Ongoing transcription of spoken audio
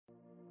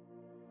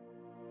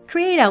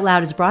Create Out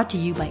Loud is brought to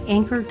you by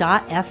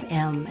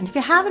Anchor.fm. And if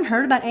you haven't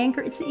heard about Anchor,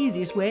 it's the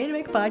easiest way to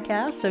make a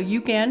podcast so you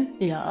can,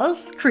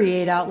 yes,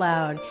 create out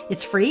loud.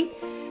 It's free.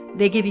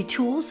 They give you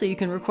tools so you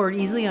can record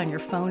easily on your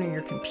phone or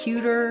your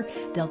computer.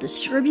 They'll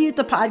distribute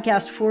the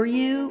podcast for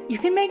you. You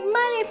can make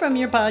money from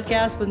your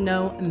podcast with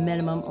no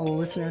minimum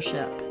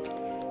listenership.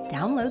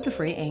 Download the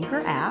free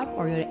Anchor app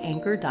or go to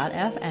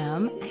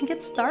Anchor.fm and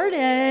get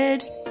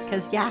started.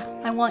 Because,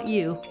 I want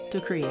you to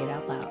create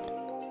out loud.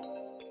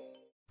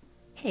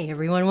 Hey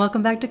everyone,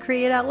 welcome back to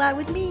Create Out Loud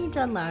with me,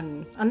 Jen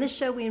Loudon. On this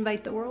show, we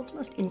invite the world's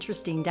most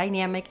interesting,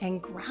 dynamic, and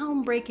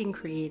groundbreaking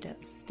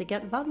creatives to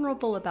get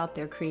vulnerable about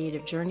their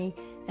creative journey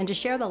and to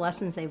share the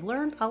lessons they've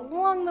learned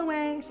along the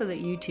way so that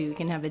you too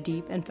can have a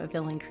deep and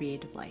fulfilling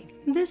creative life.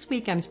 This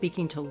week, I'm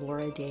speaking to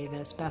Laura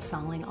Davis,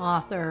 best-selling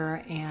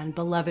author and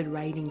beloved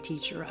writing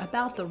teacher,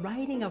 about the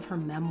writing of her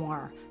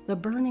memoir, The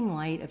Burning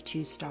Light of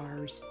Two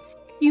Stars.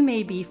 You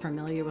may be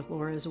familiar with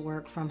Laura's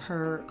work from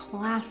her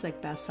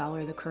classic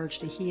bestseller, The Courage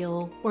to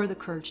Heal, or The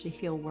Courage to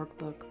Heal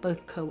workbook,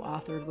 both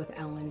co-authored with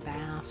Ellen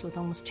Bass, with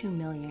almost 2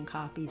 million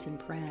copies in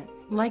print.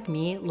 Like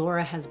me,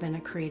 Laura has been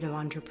a creative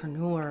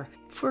entrepreneur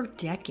for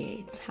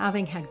decades,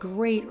 having had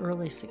great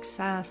early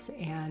success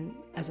and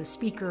as a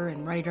speaker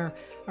and writer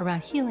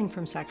around healing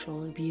from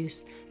sexual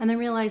abuse, and then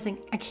realizing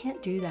I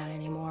can't do that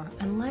anymore,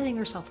 and letting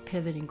herself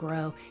pivot and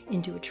grow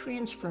into a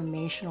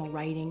transformational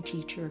writing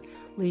teacher,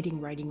 leading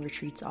writing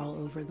retreats all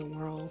over the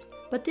world.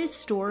 But this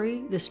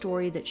story, the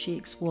story that she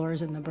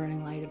explores in The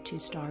Burning Light of Two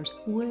Stars,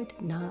 would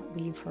not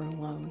leave her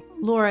alone.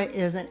 Laura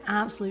is an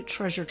absolute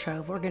treasure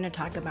trove. We're going to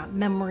talk about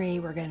memory,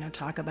 we're going to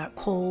talk about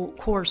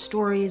core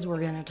stories, we're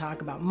going to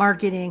talk about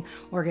marketing,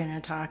 we're going to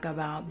talk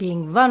about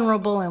being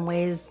vulnerable in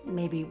ways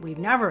maybe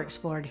we've never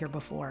explored here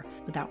before.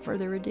 Without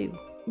further ado,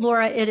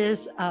 Laura, it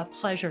is a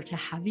pleasure to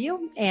have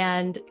you.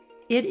 And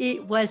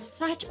it was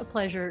such a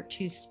pleasure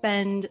to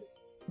spend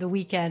the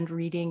weekend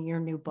reading your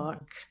new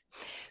book,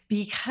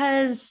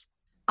 because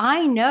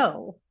I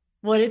know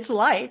what it's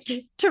like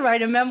to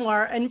write a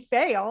memoir and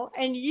fail.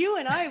 And you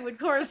and I would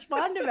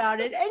correspond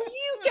about it, and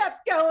you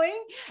kept going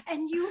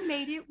and you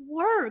made it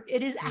work.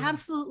 It is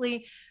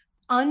absolutely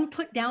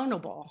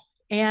unputdownable.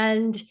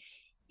 And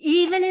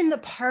even in the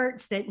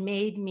parts that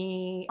made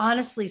me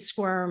honestly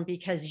squirm,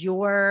 because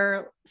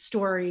your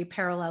story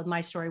paralleled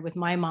my story with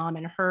my mom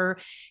and her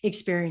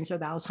experience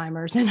with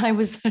Alzheimer's. And I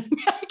was, a number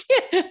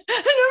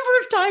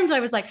of times I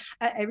was like,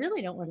 I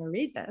really don't want to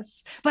read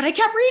this, but I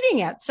kept reading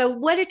it. So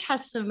what a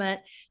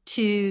testament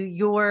to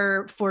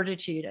your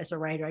fortitude as a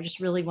writer. I just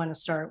really want to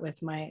start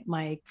with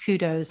my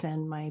kudos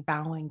and my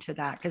bowing to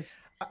that, because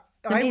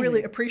I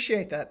really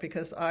appreciate that,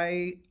 because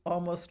I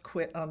almost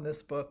quit on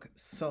this book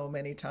so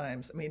many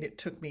times. I mean, it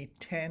took me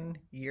 10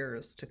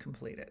 years to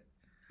complete it.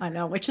 I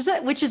know, which is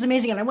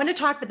amazing. And I want to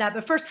talk about that.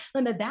 But first,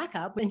 let me back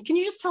up. And can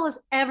you just tell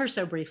us ever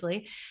so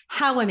briefly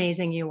how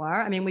amazing you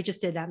are? I mean, we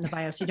just did that in the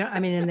bio. So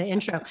in the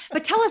intro,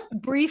 but tell us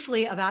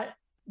briefly about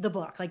the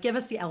book. Like, give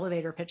us the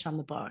elevator pitch on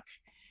the book,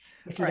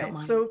 if you don't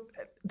mind. So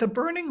The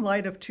Burning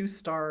Light of Two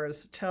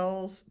Stars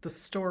tells the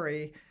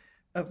story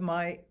of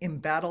my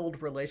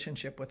embattled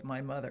relationship with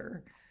my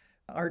mother,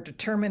 our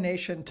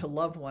determination to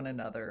love one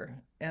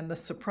another, and the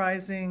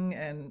surprising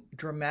and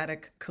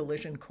dramatic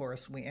collision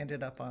course we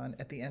ended up on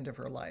at the end of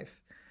her life.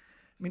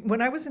 I mean,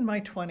 when I was in my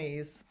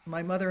 20s,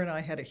 my mother and I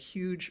had a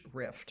huge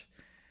rift,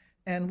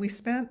 and we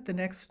spent the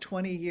next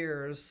 20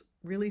 years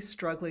really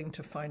struggling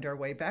to find our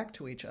way back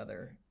to each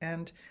other.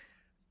 And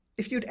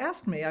if you'd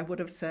asked me, I would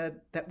have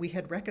said that we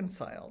had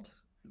reconciled.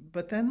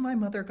 But then my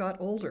mother got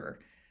older,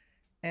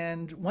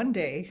 and one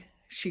day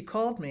she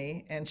called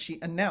me and she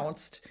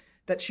announced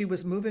that she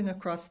was moving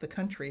across the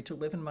country to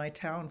live in my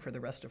town for the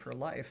rest of her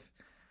life.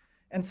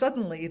 And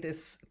suddenly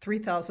this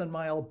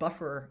 3,000-mile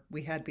buffer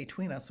we had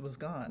between us was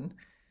gone,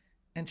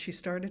 and she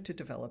started to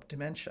develop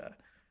dementia.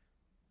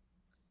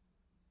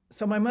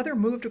 So my mother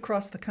moved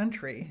across the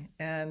country,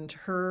 and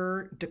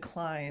her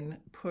decline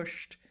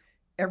pushed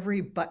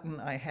every button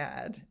I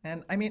had.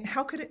 And I mean,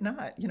 how could it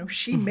not?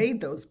 She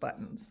made those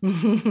buttons.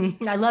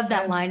 I love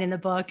that line in the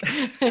book.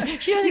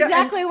 She knows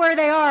exactly where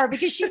they are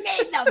because she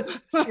made them.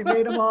 She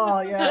made them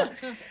all, yeah.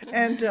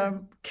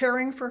 And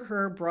caring for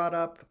her brought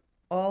up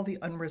all the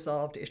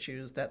unresolved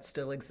issues that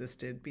still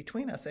existed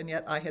between us. And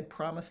yet I had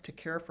promised to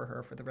care for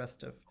her for the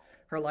rest of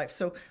her life.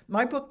 So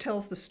my book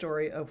tells the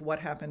story of what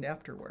happened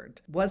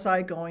afterward. Was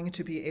I going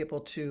to be able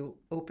to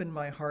open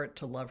my heart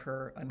to love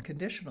her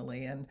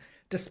unconditionally? And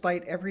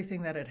despite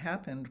everything that had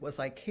happened, was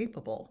I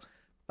capable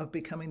of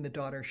becoming the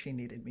daughter she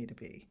needed me to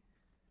be?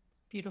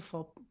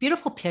 Beautiful,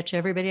 beautiful pitch,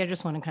 everybody. I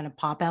just want to kind of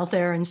pop out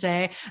there and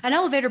say an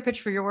elevator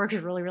pitch for your work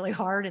is really, really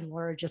hard, and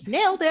Laura just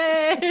nailed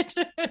it.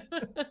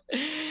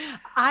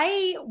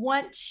 I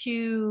want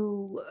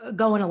to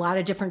go in a lot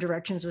of different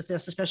directions with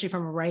this, especially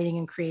from a writing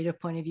and creative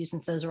point of view,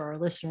 since those are our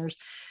listeners.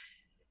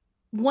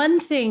 One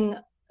thing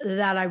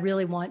that I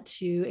really want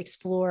to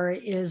explore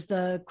is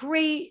the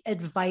great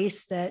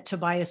advice that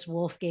Tobias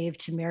Wolff gave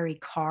to Mary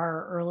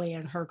Karr early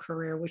in her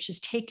career, which is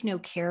take no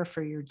care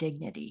for your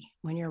dignity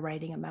when you're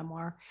writing a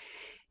memoir.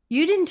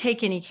 You didn't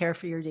take any care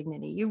for your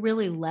dignity. You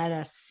really let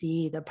us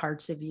see the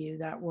parts of you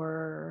that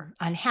were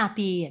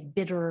unhappy and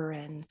bitter.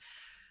 And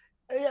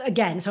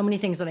again, so many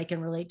things that I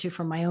can relate to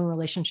from my own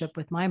relationship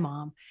with my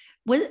mom.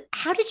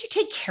 How did you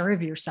take care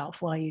of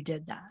yourself while you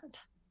did that?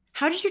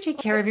 How did you take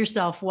care of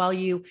yourself while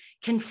you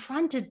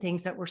confronted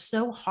things that were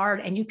so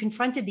hard and you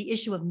confronted the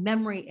issue of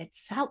memory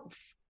itself?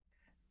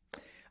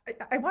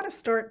 I want to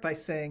start by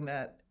saying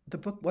that the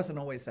book wasn't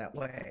always that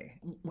way.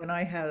 When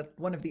I had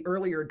one of the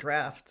earlier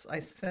drafts, I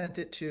sent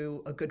it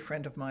to a good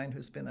friend of mine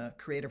who's been a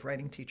creative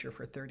writing teacher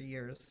for 30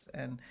 years.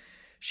 And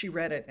she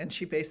read it and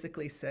she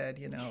basically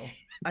said,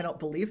 I don't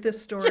believe this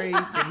story.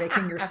 You're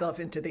making yourself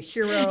into the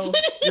hero.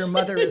 Your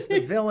mother is the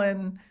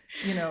villain,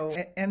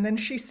 And then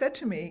she said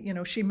to me,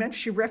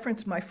 she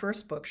referenced my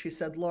first book. She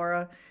said,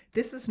 Laura,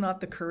 this is not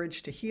the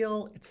courage to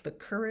heal. It's the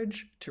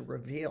courage to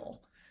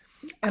reveal.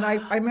 And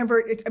I remember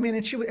it, and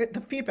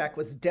the feedback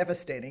was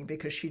devastating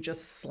because she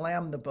just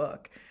slammed the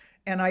book.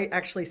 And I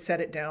actually set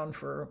it down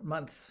for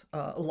months,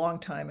 a long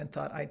time, and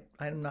thought,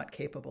 I'm not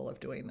capable of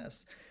doing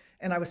this.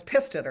 And I was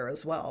pissed at her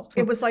as well.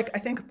 It was like, I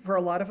think for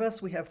a lot of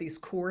us, we have these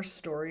core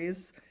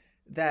stories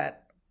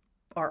that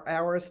are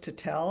ours to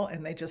tell,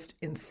 and they just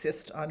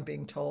insist on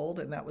being told.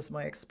 And that was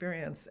my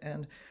experience.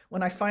 And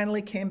when I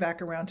finally came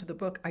back around to the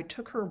book, I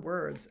took her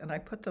words and I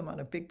put them on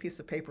a big piece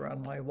of paper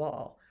on my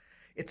wall.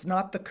 It's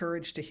not the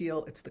courage to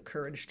heal, it's the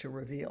courage to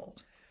reveal.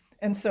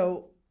 And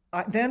so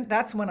then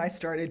that's when I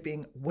started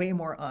being way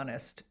more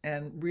honest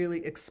and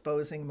really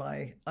exposing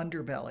my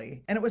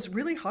underbelly. And it was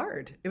really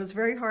hard. It was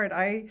very hard.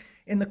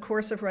 In the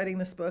course of writing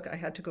this book, I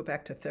had to go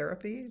back to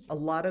therapy. A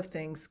lot of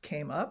things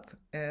came up.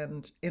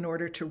 And in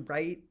order to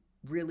write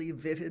really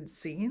vivid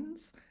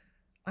scenes,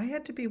 I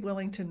had to be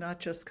willing to not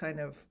just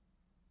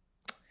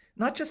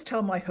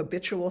tell my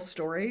habitual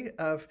story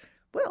of,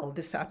 well,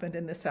 this happened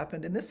and this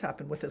happened and this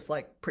happened with this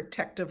like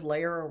protective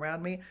layer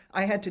around me.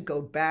 I had to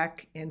go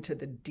back into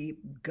the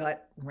deep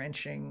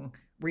gut-wrenching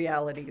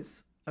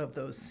realities of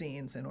those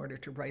scenes in order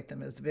to write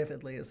them as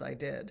vividly as I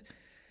did.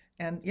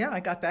 And yeah,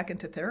 I got back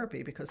into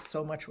therapy because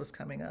so much was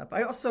coming up.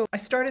 I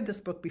started this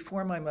book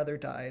before my mother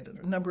died,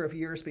 a number of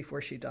years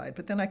before she died,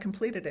 but then I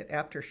completed it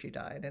after she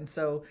died. And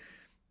so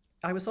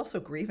I was also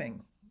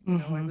grieving.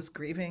 I was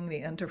grieving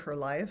the end of her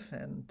life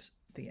and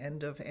the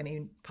end of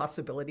any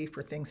possibility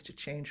for things to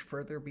change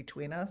further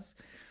between us.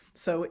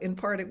 So in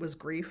part it was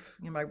grief.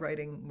 My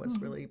writing was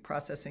really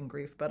processing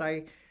grief, but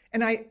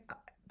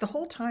the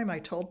whole time I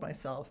told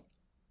myself,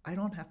 I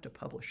don't have to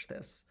publish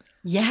this.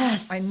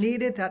 Yes. I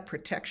needed that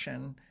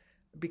protection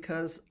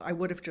because I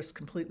would have just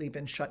completely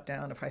been shut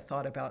down if I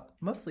thought about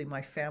mostly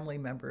my family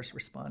members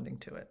responding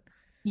to it.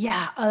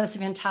 Yeah, that's a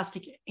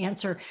fantastic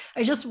answer.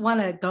 I just want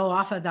to go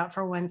off of that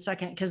for 1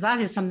 second, because that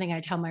is something I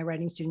tell my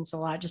writing students a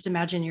lot. Just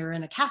imagine you're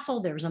in a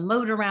castle, there's a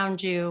moat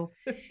around you,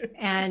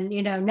 and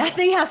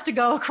nothing has to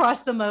go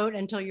across the moat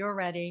until you're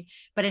ready,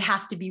 but it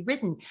has to be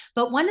written.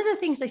 But one of the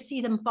things I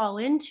see them fall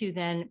into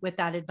then with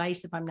that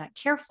advice, if I'm not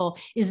careful,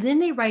 is then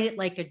they write it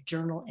like a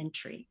journal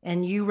entry.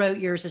 And you wrote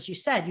yours, as you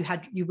said,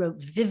 you wrote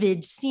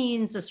vivid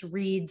scenes. This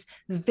reads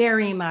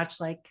very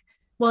much like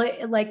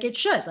it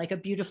should, like a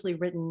beautifully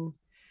written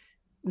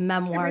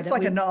memoir. It reads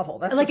like a novel.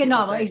 That's like a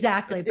novel,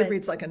 exactly. It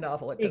reads like a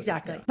novel.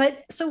 Exactly. Yeah.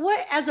 But so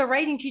as a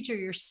writing teacher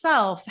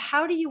yourself,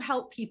 how do you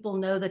help people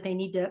know that they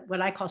need to,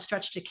 what I call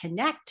stretch to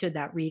connect to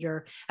that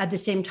reader at the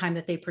same time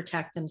that they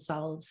protect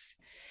themselves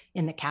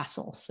in the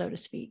castle, so to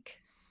speak?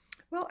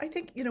 Well, I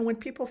think, when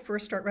people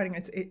first start writing,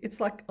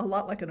 it's like a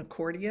lot like an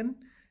accordion.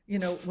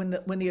 When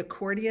the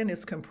accordion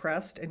is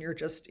compressed and you're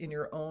just in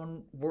your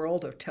own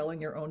world of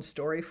telling your own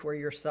story for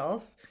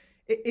yourself,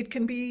 it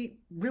can be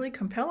really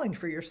compelling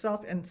for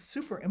yourself and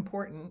super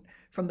important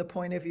from the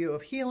point of view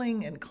of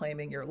healing and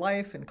claiming your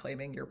life and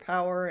claiming your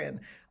power.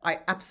 And I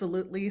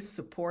absolutely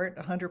support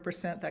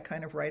 100% that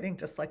kind of writing,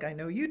 just like I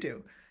know you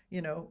do,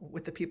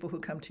 with the people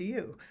who come to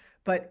you.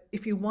 But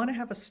if you want to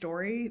have a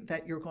story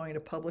that you're going to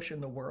publish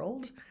in the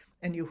world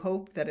and you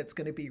hope that it's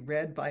going to be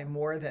read by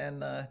more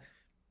than the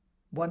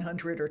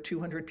 100 or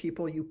 200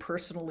 people you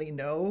personally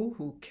know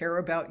who care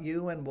about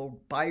you and will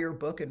buy your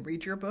book and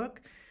read your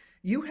book,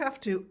 you have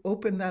to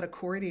open that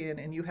accordion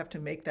and you have to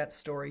make that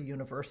story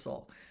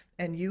universal.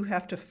 And you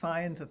have to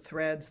find the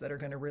threads that are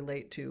going to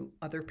relate to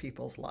other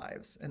people's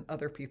lives and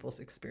other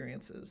people's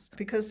experiences.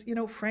 Because,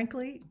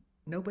 frankly,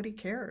 nobody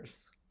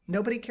cares.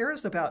 Nobody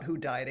cares about who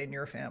died in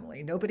your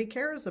family. Nobody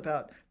cares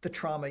about the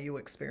trauma you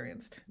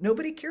experienced.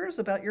 Nobody cares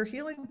about your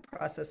healing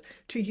process.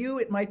 To you,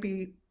 it might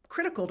be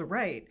critical to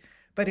write,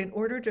 but in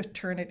order to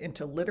turn it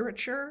into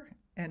literature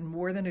and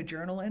more than a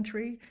journal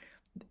entry,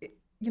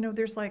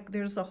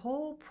 there's a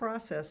whole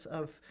process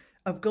of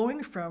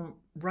going from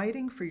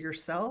writing for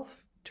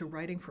yourself to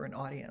writing for an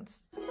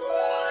audience.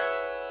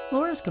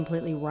 Laura's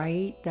completely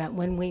right that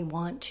when we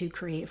want to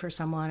create for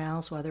someone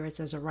else, whether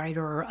it's as a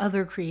writer or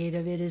other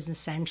creative, it is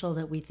essential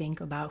that we think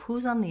about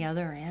who's on the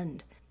other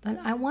end. But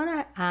I want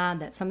to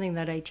add that something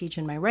that I teach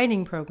in my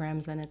writing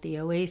programs and at the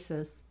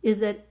Oasis is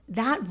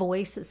that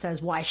voice that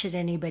says, why should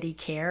anybody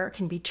care,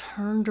 can be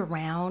turned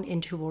around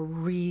into a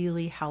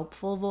really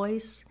helpful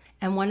voice.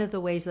 And one of the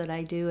ways that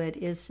I do it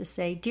is to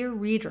say, dear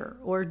reader,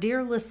 or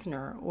dear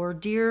listener, or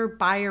dear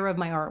buyer of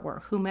my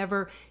artwork,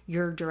 whomever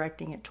you're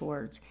directing it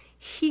towards,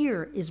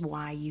 here is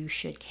why you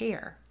should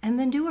care. And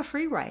then do a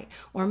free write,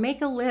 or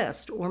make a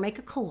list, or make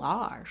a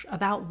collage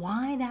about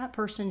why that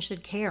person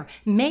should care.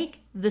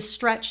 Make the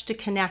stretch to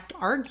connect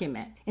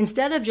argument.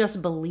 Instead of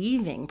just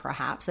believing,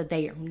 perhaps, that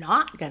they are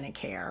not going to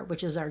care,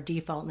 which is our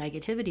default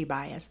negativity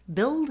bias,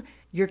 build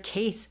your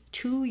case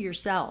to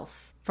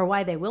yourself for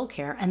why they will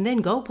care, and then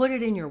go put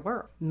it in your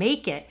work.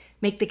 Make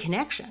the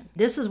connection.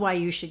 This is why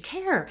you should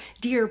care,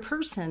 dear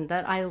person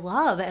that I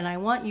love, and I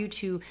want you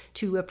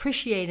to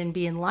appreciate and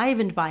be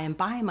enlivened by and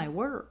buy my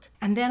work.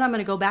 And then I'm going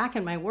to go back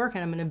in my work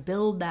and I'm going to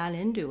build that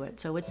into it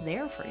so it's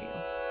there for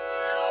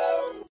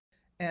you.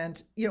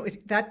 And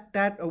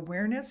that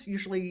awareness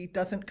usually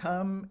doesn't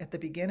come at the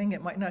beginning.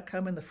 It might not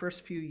come in the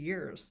first few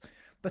years,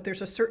 but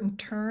there's a certain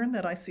turn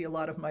that I see a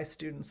lot of my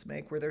students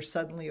make where they're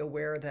suddenly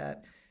aware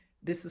that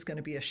this is going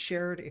to be a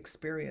shared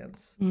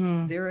experience,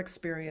 their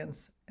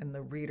experience and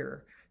the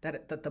reader,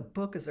 that the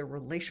book is a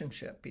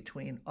relationship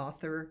between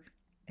author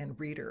and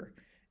reader,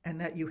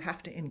 and that you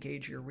have to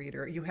engage your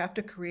reader. You have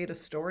to create a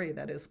story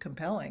that is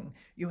compelling.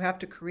 You have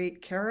to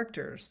create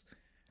characters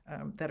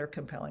that are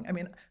compelling. I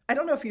mean, I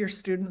don't know if your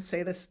students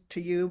say this to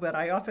you, but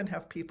I often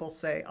have people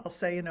say, I'll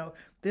say,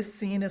 this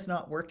scene is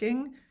not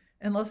working.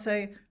 And they'll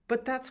say,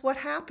 but that's what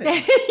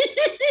happened.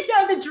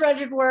 The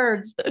dreaded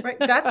words. Right.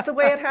 That's the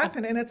way it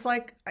happened. And it's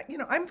like,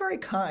 I'm very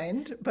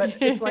kind, but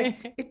it's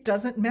like, it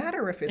doesn't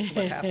matter if it's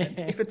what happened.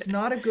 If it's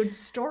not a good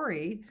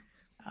story,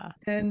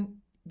 then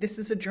this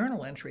is a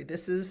journal entry.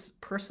 This is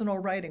personal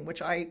writing,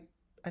 which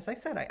as I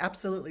said, I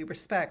absolutely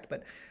respect,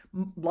 but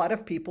a lot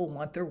of people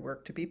want their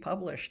work to be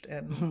published.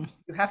 And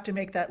you have to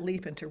make that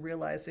leap into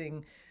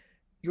realizing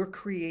you're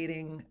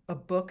creating a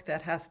book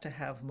that has to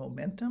have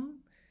momentum.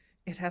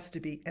 It has to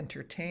be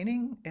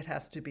entertaining. It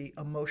has to be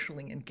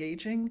emotionally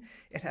engaging.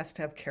 It has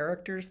to have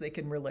characters they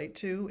can relate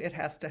to. It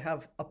has to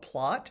have a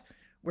plot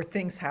where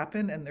things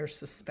happen and there's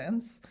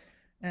suspense.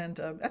 And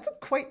that's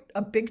quite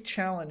a big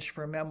challenge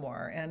for a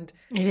memoir. And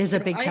it is a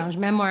big challenge,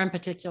 memoir in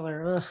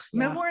particular.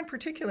 Memoir in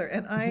particular.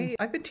 And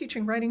I've been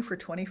teaching writing for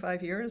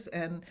 25 years.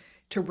 And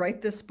to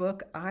write this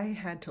book, I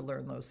had to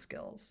learn those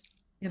skills.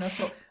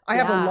 So I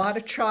have a lot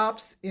of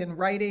chops in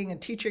writing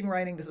and teaching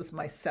writing. This is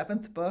my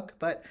 7th book,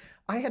 but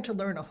I had to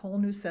learn a whole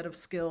new set of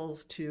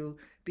skills to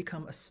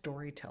become a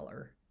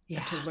storyteller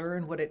and to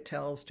learn what it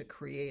tells to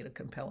create a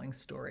compelling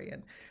story.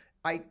 And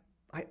I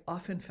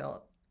often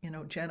felt,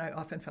 Jen, I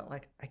often felt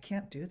like I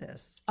can't do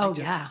this.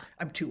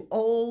 I'm too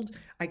old.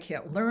 I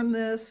can't learn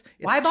this.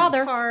 It's Why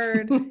bother? Too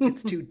hard.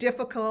 It's too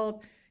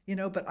difficult,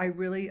 but I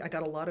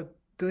got a lot of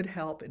good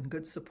help and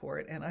good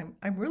support. And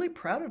I'm really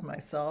proud of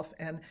myself.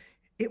 And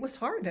it was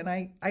hard,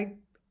 and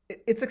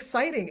it's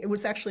exciting. It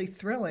was actually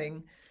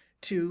thrilling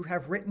to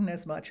have written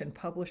as much and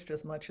published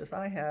as much as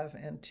I have,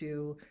 and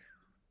to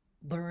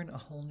learn a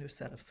whole new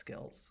set of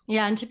skills.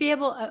 Yeah, and to be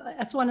able,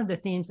 that's one of the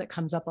themes that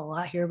comes up a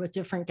lot here with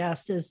different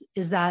guests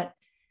is that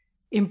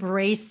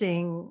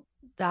embracing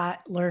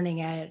that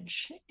learning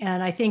edge.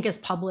 And I think as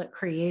public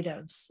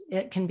creatives,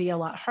 it can be a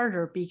lot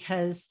harder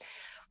because,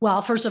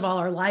 well, first of all,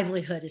 our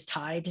livelihood is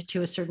tied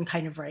to a certain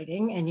kind of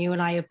writing. And you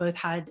and I have both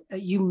had,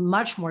 you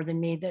much more than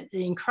me,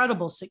 the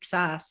incredible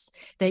success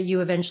that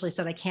you eventually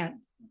said, I can't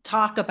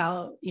talk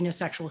about,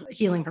 sexual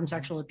healing from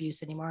sexual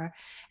abuse anymore.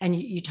 And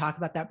you talk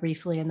about that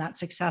briefly and that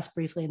success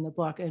briefly in the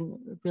book in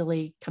a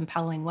really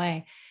compelling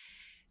way.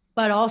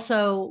 But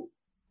also,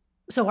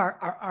 so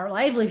our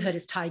livelihood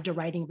is tied to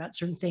writing about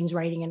certain things,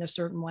 writing in a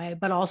certain way,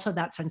 but also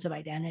that sense of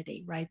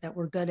identity, right? That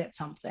we're good at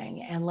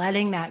something, and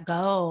letting that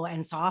go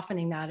and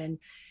softening that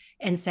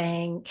and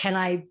saying, can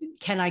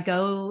I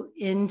go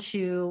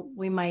into,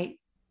 we might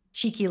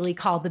cheekily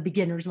call the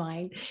beginner's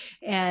mind,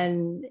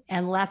 and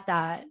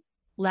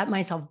let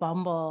myself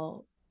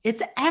bumble.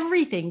 It's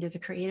everything to the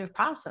creative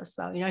process,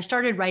 though. I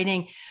started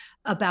writing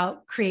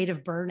about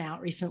creative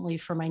burnout recently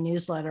for my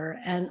newsletter.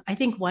 And I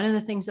think one of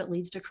the things that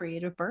leads to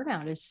creative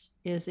burnout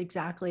is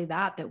exactly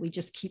that we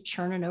just keep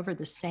churning over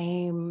the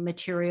same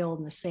material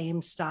and the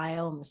same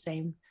style and the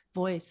same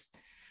voice.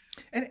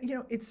 And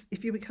it's,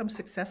 if you become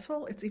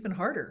successful, it's even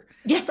harder.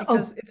 Yes.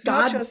 Because it's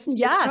God,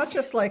 not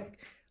just like,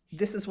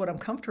 this is what I'm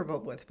comfortable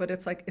with, but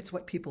it's like, it's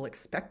what people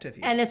expect of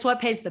you. And it's what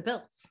pays the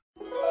bills.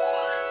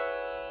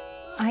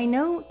 I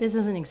know this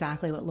isn't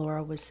exactly what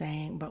Laura was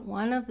saying, but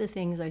one of the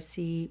things I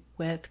see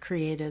with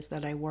creatives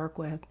that I work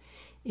with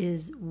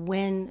is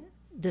when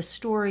the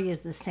story is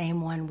the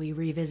same one we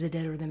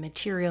revisited, or the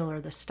material or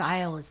the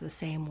style is the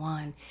same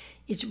one,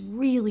 it's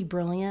really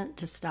brilliant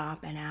to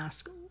stop and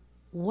ask,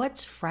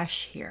 what's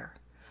fresh here?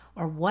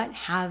 Or what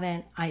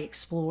haven't I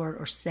explored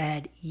or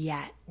said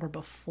yet or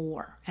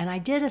before? And I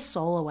did a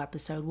solo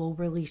episode we'll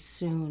release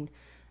soon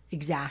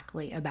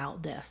exactly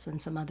about this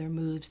and some other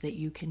moves that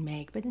you can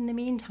make. But in the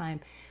meantime,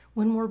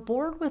 When we're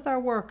bored with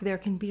our work, there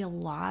can be a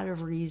lot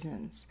of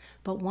reasons,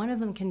 but one of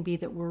them can be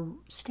that we're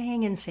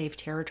staying in safe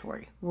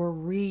territory. We're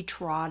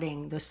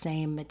retrotting the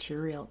same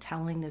material,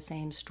 telling the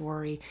same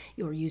story,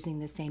 or using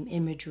the same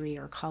imagery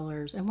or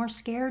colors, and we're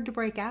scared to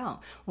break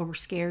out, or we're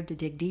scared to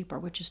dig deeper,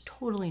 which is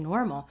totally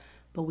normal,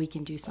 but we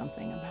can do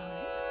something about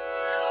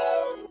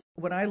it.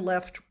 When I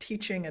left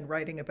teaching and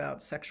writing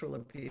about sexual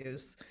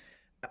abuse,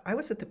 I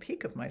was at the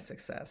peak of my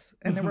success,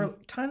 and there were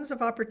tons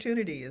of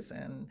opportunities,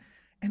 and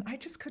I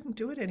just couldn't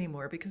do it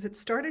anymore because it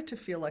started to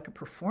feel like a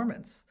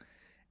performance.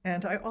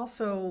 And I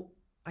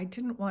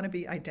didn't want to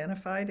be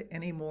identified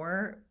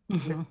anymore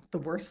with the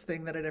worst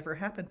thing that had ever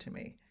happened to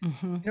me.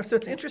 So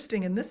it's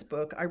interesting, in this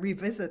book I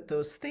revisit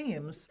those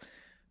themes,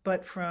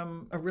 but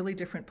from a really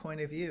different point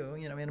of view,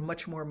 in a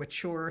much more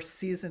mature,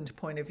 seasoned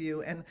point of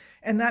view.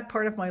 And that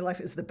part of my life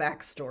is the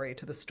backstory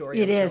to the story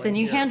It I'm is, telling and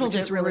you here, handled which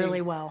it is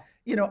really well.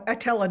 I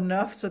tell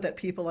enough so that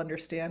people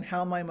understand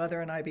how my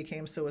mother and I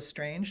became so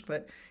estranged,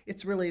 but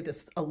it's really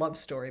a love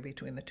story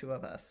between the two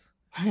of us.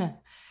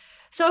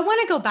 So I want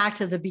to go back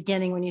to the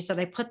beginning when you said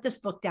I put this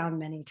book down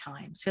many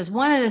times, because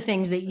one of the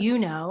things that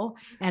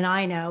and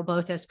I know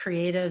both as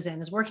creatives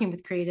and as working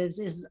with creatives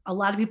is a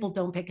lot of people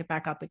don't pick it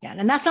back up again.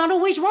 And that's not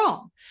always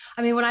wrong.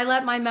 I mean, when I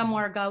let my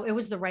memoir go, it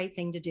was the right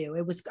thing to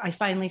do. I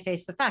finally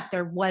faced the fact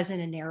there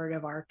wasn't a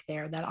narrative arc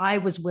there that I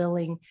was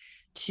willing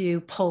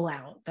to pull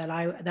out, that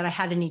I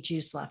had any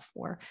juice left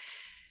for.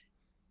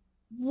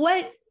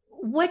 What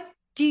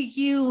do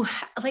you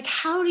like?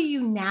 How do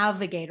you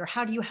navigate, or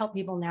how do you help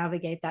people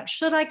navigate that?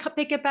 Should I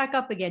pick it back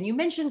up again? You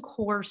mentioned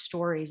core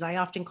stories. I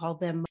often call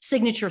them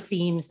signature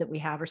themes that we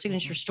have, or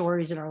signature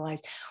stories in our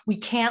lives. We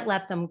can't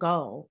let them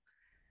go.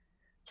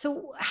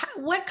 So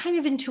what kind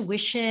of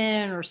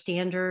intuition or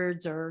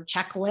standards or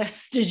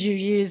checklists did you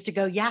use to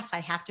go, yes,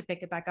 I have to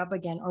pick it back up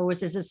again? Or was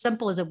this as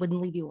simple as it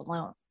wouldn't leave you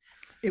alone?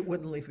 It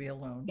wouldn't leave me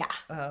alone. Yeah.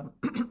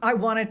 I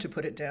wanted to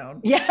put it down.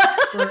 Yeah.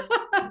 For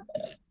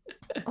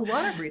a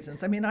lot of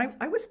reasons. I mean,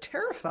 I was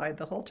terrified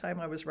the whole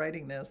time I was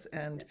writing this,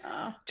 and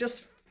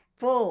just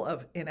full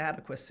of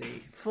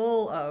inadequacy,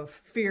 full of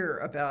fear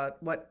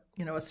about what,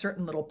 a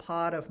certain little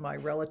pod of my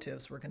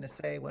relatives were going to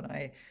say when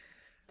I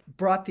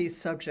brought these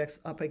subjects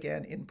up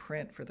again in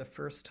print for the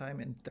first time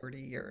in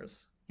 30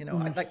 years.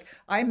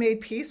 I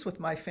made peace with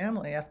my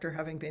family after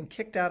having been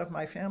kicked out of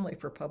my family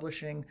for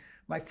publishing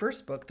my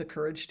first book, The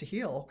Courage to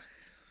Heal.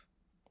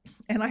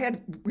 And I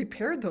had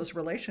repaired those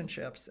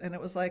relationships, and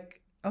it was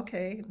like,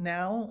 okay,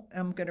 now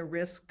I'm going to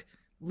risk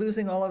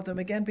losing all of them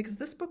again, because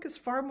this book is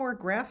far more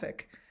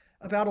graphic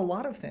about a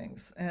lot of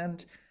things.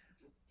 And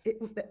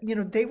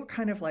they were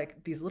kind of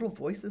like these little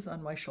voices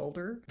on my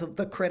shoulder.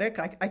 The critic,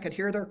 I could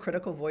hear their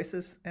critical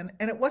voices, and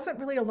it wasn't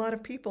really a lot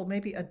of people,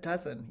 maybe a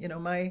dozen.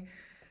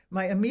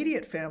 My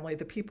immediate family,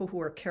 the people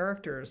who are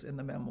characters in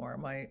the memoir,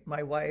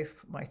 my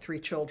wife, my 3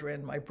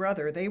 children, my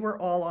brother, they were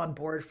all on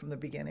board from the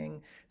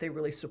beginning. They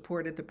really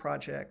supported the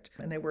project,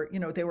 and they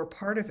were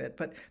part of it.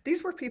 But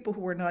these were people who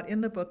were not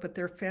in the book, but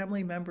they're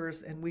family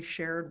members, and we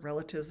shared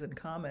relatives in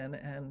common.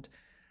 And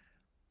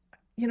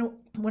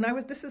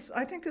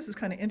I think this is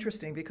kind of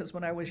interesting, because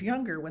when I was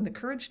younger, when The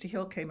Courage to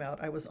Heal came out,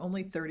 I was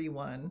only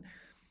 31.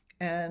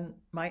 And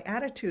my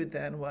attitude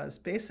then was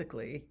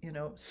basically,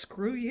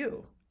 screw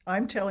you.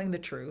 I'm telling the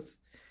truth.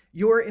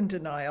 You're in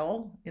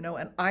denial,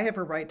 and I have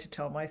a right to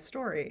tell my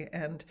story.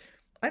 And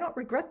I don't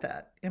regret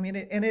that. I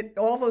mean,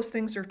 all those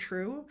things are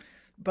true,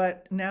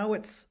 but now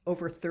it's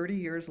over 30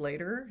 years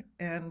later,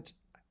 and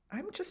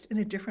I'm just in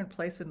a different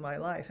place in my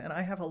life. And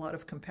I have a lot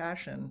of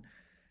compassion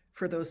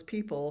for those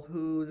people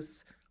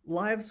whose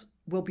lives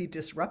will be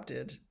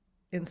disrupted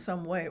in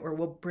some way, or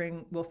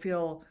will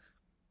feel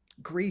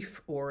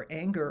grief or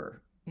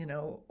anger,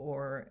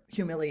 or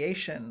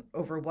humiliation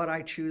over what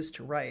I choose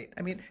to write.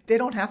 I mean, they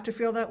don't have to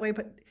feel that way,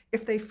 but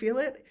if they feel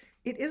it,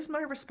 it is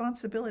my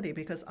responsibility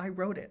because I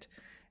wrote it.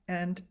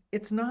 And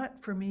it's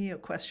not for me a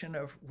question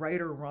of right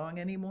or wrong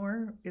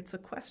anymore. It's a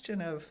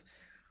question of,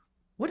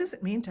 what does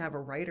it mean to have a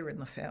writer in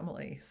the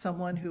family?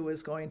 Someone who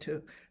is going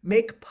to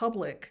make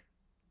public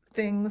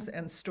things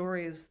and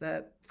stories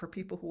that for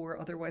people who are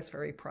otherwise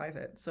very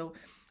private. So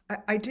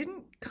I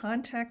didn't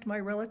contact my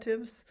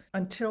relatives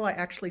until I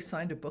actually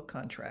signed a book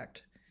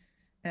contract.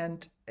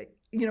 And,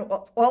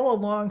 all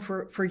along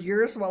for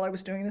years while I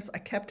was doing this, I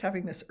kept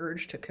having this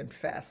urge to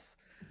confess.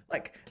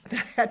 Like, I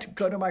had to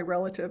go to my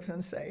relatives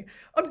and say,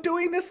 I'm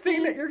doing this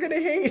thing that you're going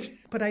to hate.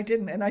 But I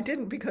didn't. And I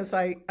didn't because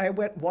I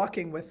went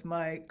walking with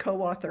my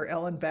co-author,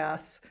 Ellen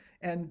Bass,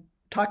 and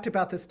talked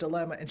about this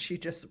dilemma. And she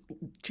just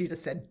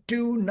said,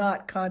 do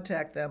not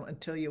contact them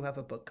until you have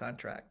a book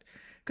contract,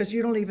 because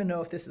you don't even know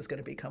if this is going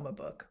to become a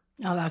book.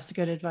 Oh, that's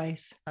good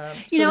advice.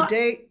 Let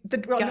me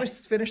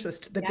just finish this.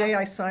 The day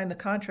I signed the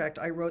contract,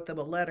 I wrote them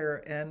a letter,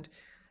 and,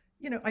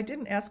 I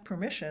didn't ask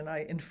permission.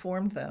 I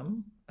informed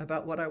them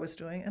about what I was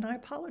doing, and I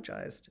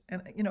apologized.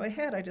 And,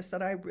 ahead, I just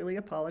said, I really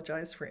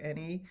apologize for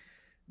any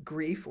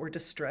grief or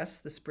distress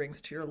this brings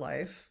to your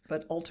life.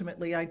 But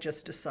ultimately, I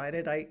just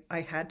decided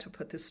I had to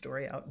put this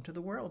story out into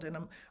the world. And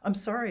I'm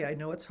sorry. I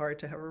know it's hard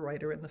to have a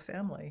writer in the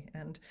family.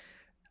 And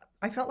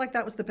I felt like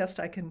that was the best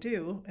I can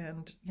do.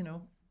 And,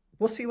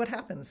 we'll see what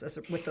happens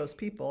with those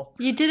people.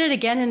 You did it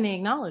again in the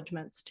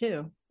acknowledgments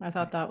too. I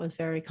thought that was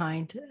very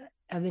kind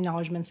of the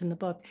acknowledgments in the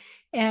book.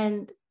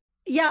 And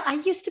yeah, I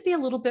used to be a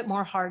little bit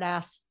more hard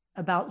ass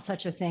about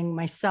such a thing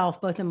myself,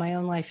 both in my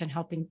own life and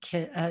helping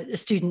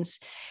students.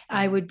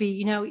 I would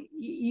be,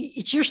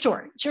 it's your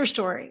story. It's your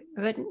story.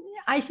 But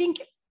I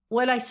think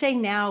what I say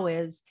now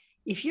is,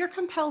 if you're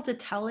compelled to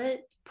tell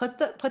it, put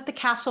the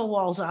castle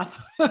walls up,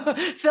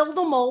 fill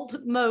the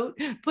moat,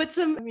 put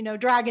some,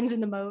 dragons in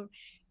the moat,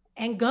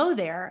 and go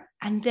there,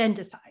 and then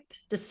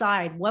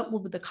decide what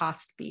will the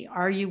cost be.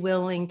 Are you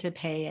willing to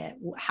pay it?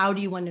 How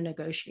do you want to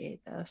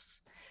negotiate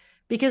this?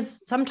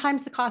 Because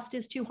sometimes the cost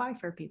is too high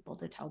for people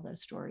to tell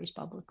those stories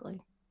publicly.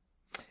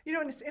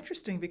 And it's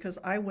interesting because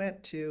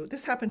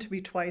this happened to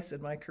me twice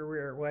in my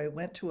career, where I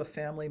went to a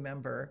family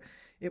member.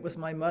 It was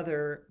my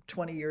mother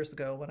 20 years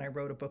ago when I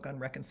wrote a book on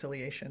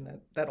reconciliation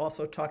that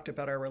also talked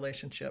about our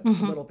relationship a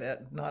little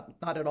bit, not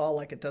at all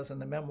like it does in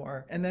the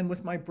memoir. And then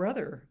with my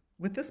brother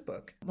with this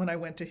book, when I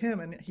went to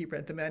him and he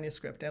read the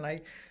manuscript.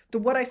 And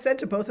what I said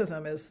to both of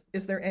them is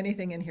there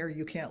anything in here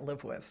you can't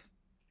live with?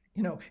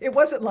 It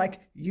wasn't like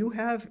you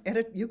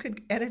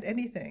could edit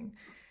anything.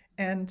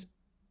 And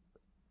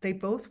they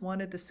both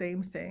wanted the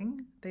same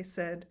thing. They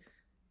said,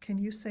 can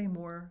you say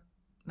more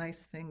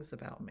nice things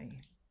about me?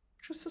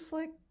 Which was just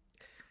like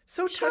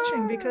so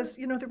touching, because,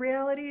 the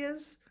reality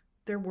is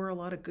there were a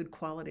lot of good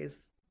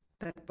qualities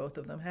that both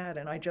of them had.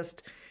 And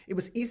it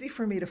was easy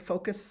for me to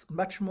focus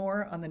much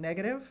more on the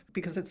negative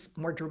because it's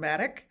more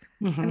dramatic.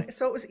 And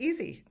so it was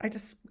easy. I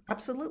just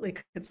absolutely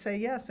could say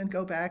yes and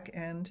go back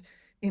and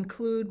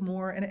include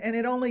more. And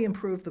it only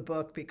improved the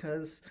book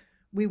because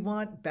we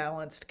want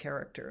balanced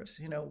characters.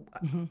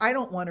 I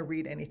don't want to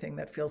read anything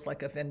that feels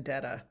like a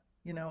vendetta,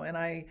 and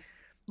I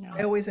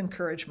always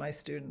encourage my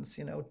students,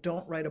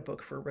 don't write a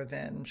book for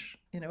revenge.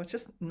 It's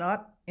just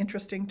not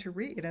interesting to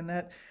read. And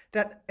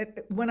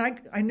when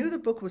I knew the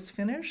book was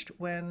finished,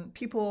 when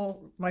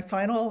my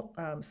final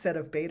set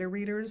of beta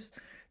readers,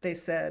 they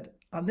said,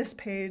 on this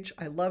page,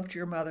 I loved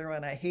your mother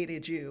and I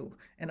hated you.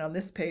 And on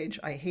this page,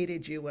 I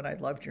hated you and I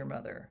loved your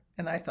mother.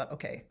 And I thought,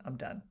 okay, I'm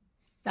done.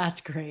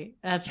 That's great.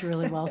 That's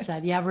really well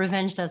said. Yeah,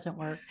 revenge doesn't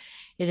work.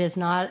 It is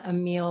not a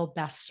meal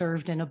best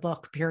served in a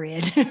book,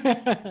 period.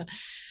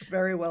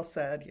 Very well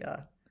said. Yeah.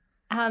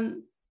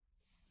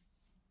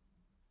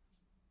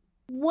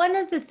 One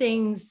of the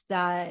things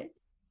that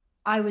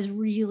I was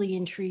really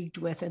intrigued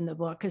with in the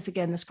book, because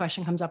again, this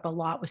question comes up a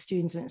lot with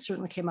students, and it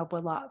certainly came up a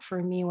lot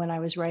for me when I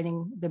was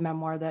writing the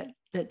memoir that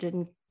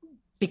didn't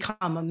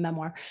become a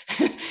memoir.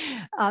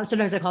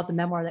 Sometimes I call it the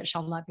memoir that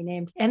shall not be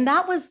named. And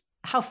that was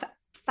how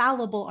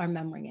fallible our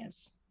memory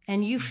is.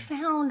 And you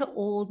found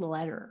old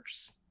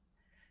letters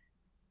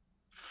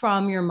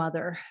from your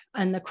mother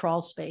in the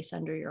crawl space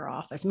under your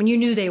office. I mean, you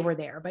knew they were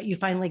there, but you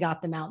finally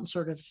got them out and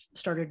sort of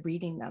started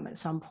reading them at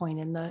some point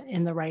in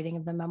the writing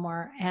of the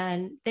memoir.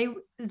 And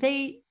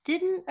they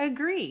didn't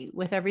agree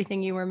with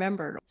everything you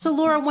remembered. So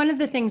Laura, one of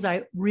the things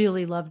I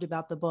really loved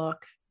about the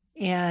book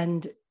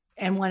and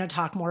want to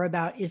talk more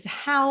about is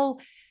how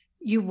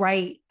you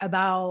write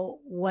about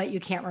what you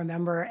can't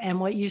remember. And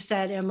what you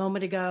said a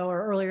moment ago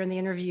or earlier in the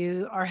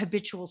interview are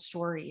habitual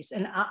stories.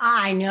 And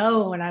I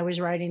know when I was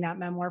writing that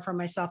memoir for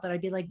myself that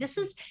I'd be like, this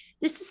is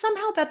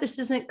somehow about, this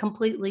isn't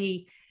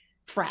completely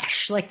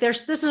fresh. Like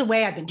this is a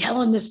way I've been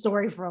telling this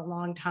story for a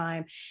long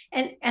time.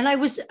 And I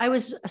was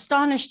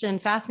astonished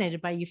and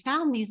fascinated by, you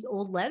found these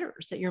old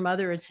letters that your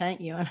mother had sent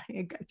you. And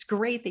it's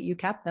great that you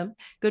kept them.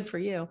 Good for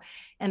you.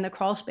 And the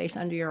crawl space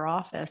under your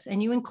office.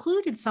 And you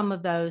included some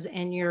of those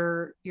and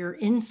your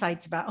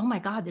insights about, oh my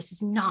God, this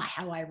is not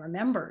how I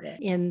remembered it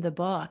in the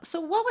book. So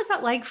what was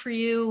that like for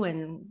you?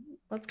 And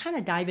let's kind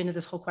of dive into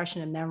this whole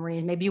question of memory.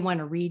 And maybe you want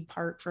to read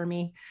part for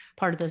me,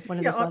 part of one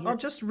of those letters. I'll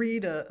just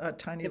read a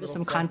tiny Give us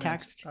little some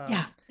context.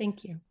 Yeah,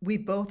 thank you. We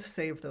both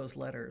saved those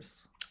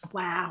letters.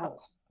 Wow.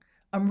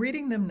 I'm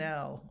reading them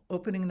now,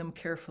 opening them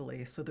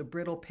carefully so the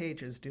brittle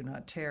pages do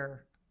not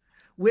tear.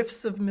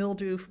 Whiffs of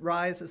mildew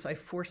rise as I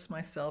force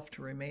myself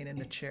to remain in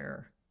the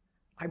chair.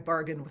 I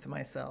bargain with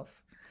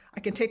myself. I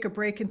can take a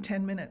break in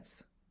 10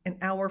 minutes. An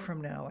hour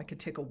from now, I could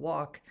take a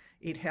walk,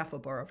 eat half a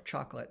bar of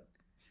chocolate.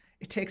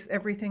 It takes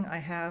everything I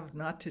have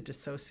not to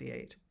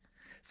dissociate.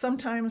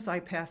 Sometimes I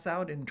pass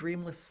out in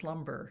dreamless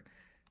slumber.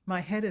 My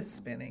head is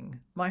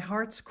spinning. My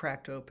heart's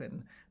cracked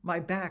open.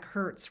 My back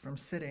hurts from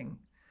sitting.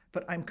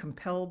 But I'm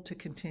compelled to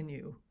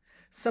continue.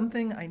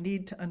 Something I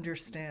need to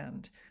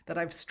understand, that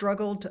I've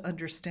struggled to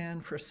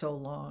understand for so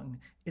long,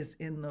 is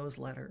in those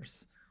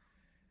letters.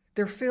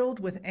 They're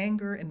filled with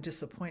anger and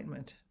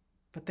disappointment,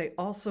 but they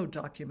also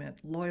document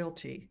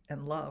loyalty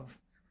and love.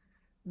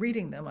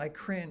 Reading them, I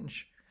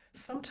cringe.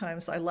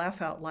 Sometimes I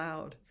laugh out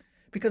loud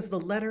because the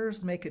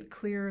letters make it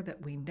clear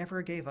that we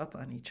never gave up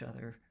on each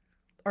other.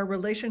 Our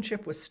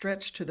relationship was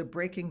stretched to the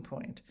breaking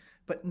point,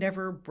 but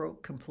never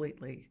broke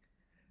completely.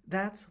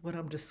 That's what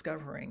I'm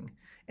discovering,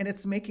 and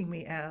it's making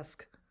me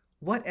ask,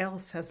 what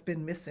else has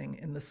been missing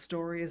in the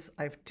stories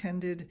I've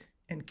tended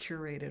and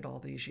curated all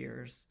these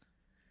years?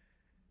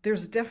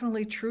 There's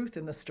definitely truth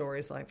in the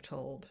stories I've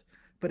told,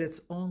 but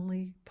it's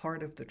only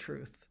part of the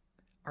truth.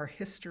 Our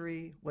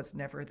history was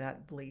never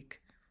that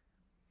bleak.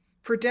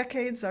 For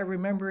decades, I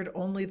remembered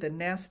only the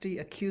nasty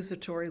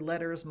accusatory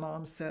letters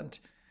Mom sent,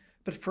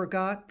 but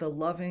forgot the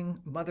loving,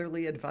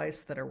 motherly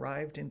advice that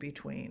arrived in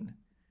between.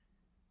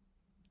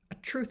 A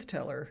truth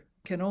teller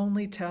can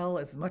only tell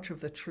as much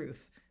of the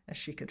truth as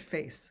she could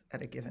face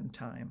at a given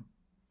time.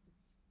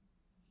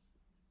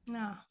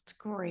 No, it's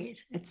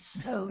great. It's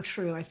so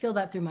true. I feel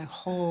that through my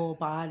whole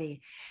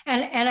body.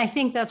 And I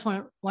think that's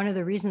one of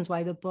the reasons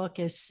why the book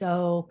is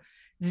so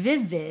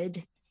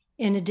vivid,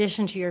 in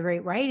addition to your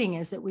great writing,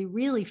 is that we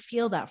really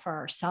feel that for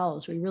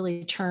ourselves. We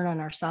really turn on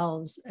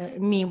ourselves,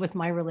 me with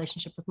my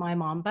relationship with my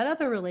mom, but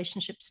other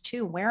relationships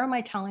too. Where am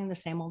I telling the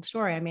same old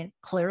story? I mean,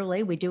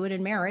 clearly we do it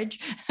in marriage,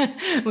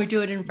 we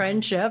do it in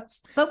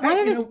friendships. But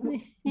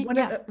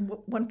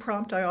one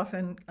prompt I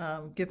often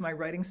give my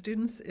writing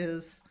students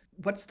is,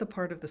 what's the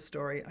part of the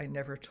story I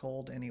never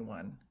told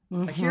anyone?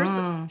 Here's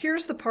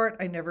the part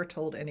I never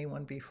told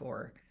anyone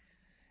before.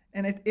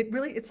 And it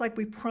really, it's like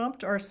we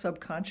prompt our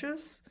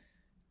subconscious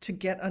to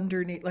get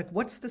underneath, like,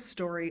 what's the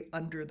story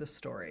under the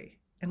story?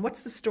 And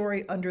what's the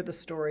story under the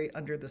story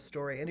under the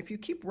story? And if you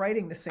keep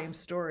writing the same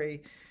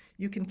story,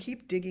 you can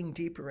keep digging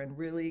deeper and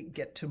really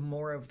get to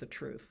more of the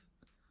truth.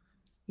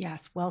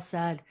 Yes, well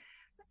said.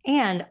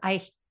 And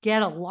I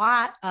get a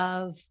lot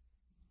of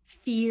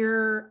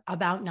fear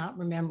about not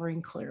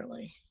remembering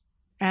clearly.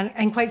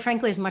 And quite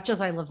frankly, as much as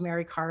I love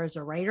Mary Karr as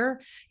a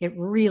writer, it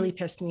really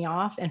pissed me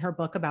off in her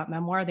book about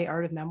memoir, The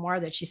Art of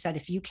Memoir, that she said,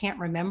 if you can't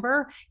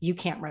remember, you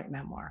can't write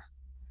memoir.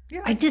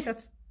 Yeah,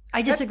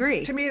 I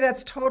disagree. To me,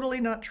 that's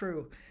totally not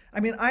true. I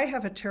mean, I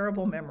have a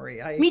terrible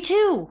memory. Me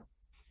too.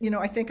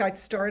 I think I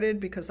started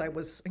because I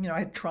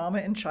had trauma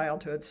in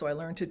childhood, so I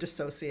learned to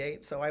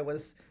dissociate. So I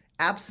was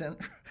absent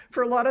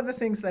for a lot of the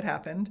things that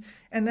happened.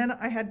 And then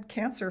I had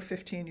cancer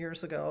 15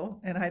 years ago,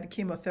 and I had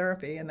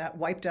chemotherapy, and that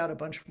wiped out a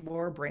bunch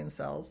more brain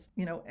cells.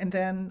 And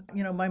then,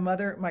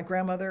 my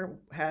grandmother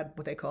had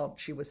what they called,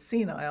 she was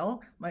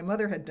senile. My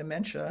mother had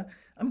dementia.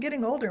 I'm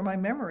getting older. My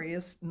memory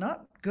is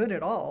not good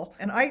at all.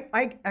 And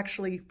I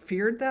actually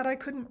feared that I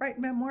couldn't write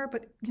memoir,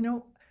 but,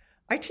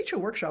 I teach a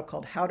workshop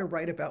called How to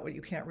Write About What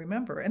You Can't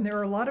Remember. And there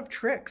are a lot of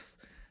tricks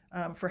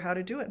for how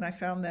to do it. And I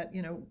found that,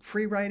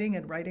 free writing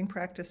and writing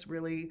practice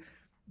really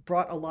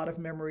brought a lot of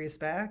memories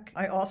back.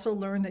 I also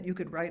learned that you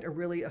could write a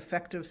really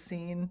effective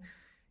scene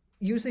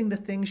using the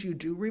things you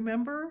do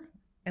remember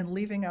and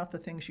leaving out the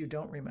things you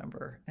don't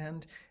remember.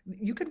 And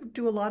you could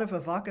do a lot of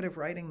evocative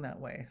writing that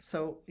way.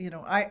 So,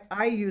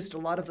 I used a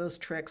lot of those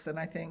tricks. And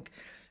I think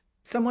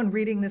someone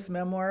reading this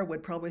memoir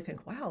would probably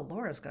think, wow,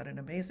 Laura's got an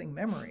amazing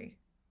memory,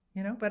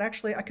 but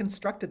actually I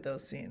constructed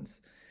those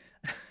scenes.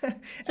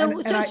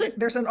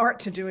 There's an art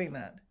to doing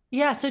that.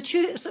 Yeah. So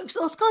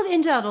let's go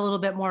into that a little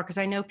bit more, because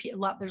I know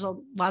there's a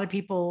lot of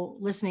people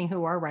listening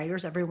who are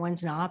writers.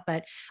 Everyone's not,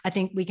 but I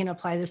think we can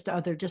apply this to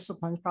other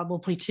disciplines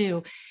probably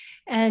too.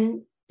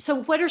 And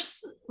so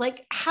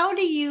how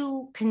do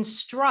you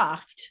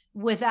construct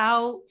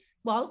while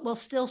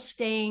still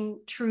staying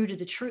true to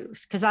the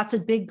truth? Because that's a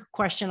big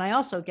question I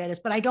also get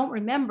but I don't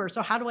remember.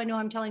 So how do I know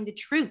I'm telling the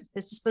truth?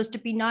 This is supposed to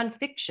be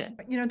nonfiction.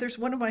 There's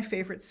one of my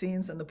favorite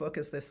scenes in the book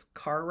is this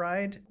car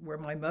ride where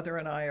my mother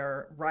and I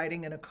are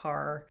riding in a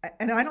car.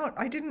 And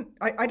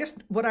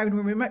what I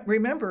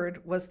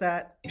remembered was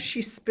that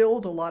she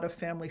spilled a lot of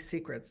family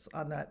secrets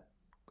on that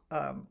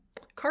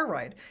car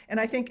ride. And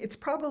I think it's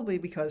probably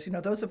because,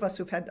 those of us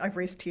I've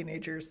raised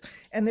teenagers,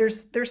 and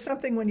there's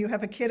something when you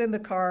have a kid in the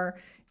car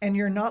and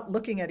you're not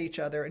looking at each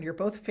other and you're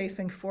both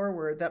facing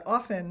forward, that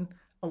often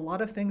a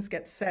lot of things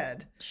get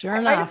said. Sure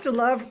enough. I used to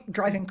love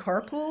driving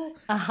carpool.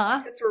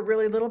 Kids were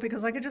really little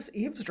because I could just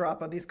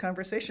eavesdrop on these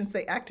conversations.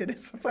 They acted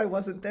as if I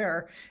wasn't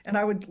there, and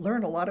I would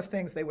learn a lot of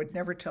things they would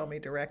never tell me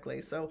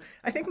directly. So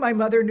I think my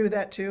mother knew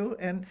that too.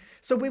 And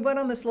so we went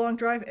on this long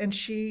drive and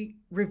she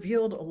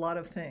revealed a lot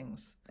of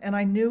things. And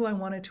I knew I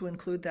wanted to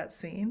include that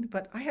scene,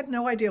 but I had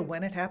no idea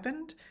when it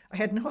happened. I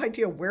had no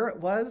idea where it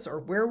was or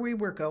where we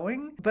were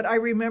going. But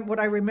what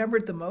I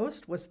remembered the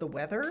most was the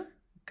weather,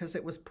 because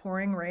it was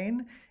pouring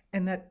rain.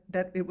 And that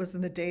it was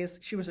in the days,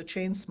 she was a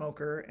chain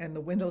smoker and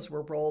the windows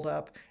were rolled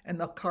up and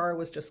the car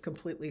was just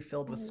completely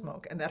filled with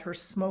smoke, and that her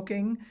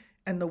smoking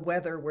and the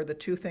weather were the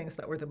two things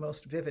that were the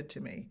most vivid to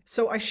me.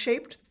 So I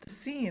shaped the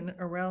scene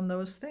around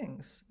those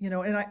things,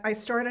 and I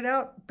started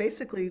out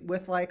basically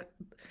with like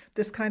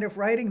this kind of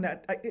writing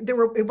that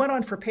it went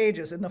on for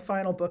pages. In the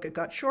final book, it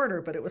got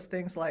shorter, but it was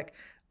things like,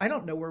 I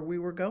don't know where we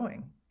were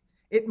going.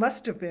 It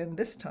must have been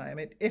this time.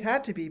 It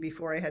had to be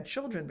before I had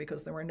children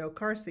because there were no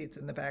car seats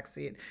in the back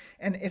seat.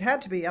 And it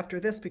had to be after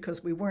this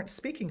because we weren't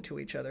speaking to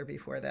each other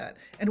before that.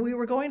 And we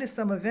were going to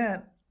some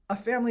event, a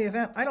family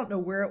event. I don't know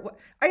where it was.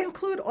 I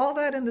include all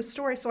that in the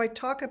story. So I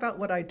talk about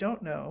what I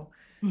don't know.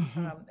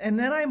 Mm-hmm. And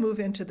then I move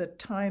into the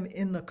time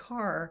in the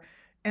car,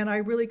 and I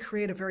really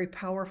create a very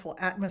powerful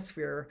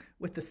atmosphere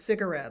with the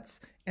cigarettes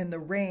and the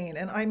rain.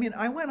 And I mean,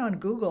 I went on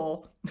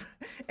Google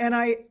and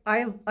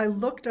I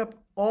looked up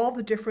all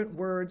the different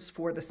words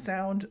for the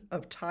sound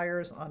of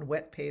tires on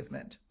wet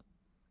pavement.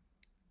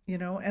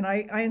 And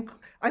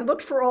I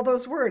looked for all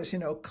those words,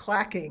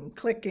 clacking,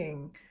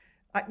 clicking.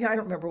 I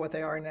don't remember what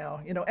they are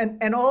now,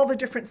 and all the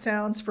different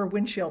sounds for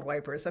windshield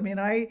wipers. I mean,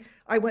 I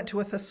went to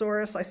a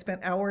thesaurus. I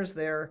spent hours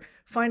there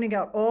finding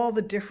out all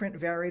the different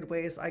varied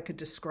ways I could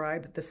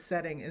describe the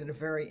setting in a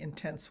very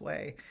intense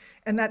way.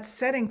 And that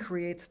setting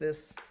creates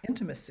this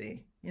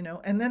intimacy,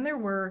 and then there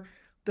were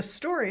the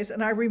stories,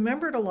 and I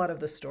remembered a lot of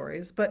the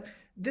stories, but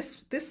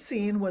this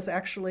scene was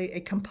actually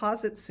a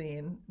composite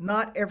scene.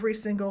 Not every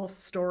single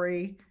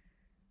story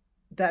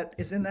that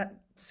is in that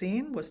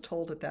scene was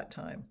told at that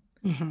time.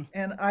 Mm-hmm.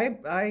 And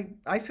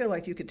I feel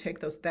like you could take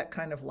that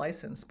kind of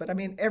license. But I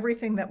mean,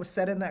 everything that was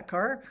said in that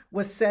car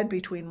was said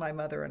between my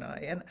mother and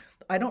I. And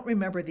I don't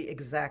remember the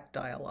exact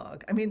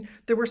dialogue. I mean,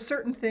 there were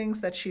certain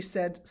things that she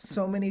said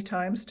so many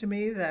times to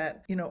me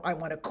that, I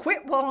want to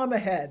quit while I'm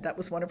ahead. That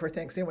was one of her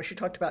things. When she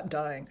talked about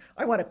dying,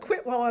 I want to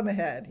quit while I'm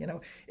ahead.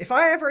 If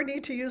I ever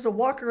need to use a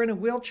walker in a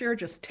wheelchair,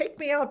 just take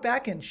me out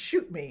back and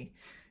shoot me.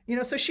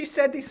 So she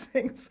said these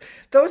things.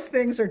 Those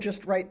things are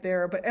just right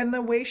there. And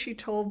the way she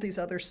told these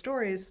other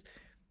stories,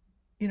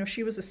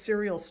 she was a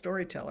serial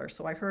storyteller.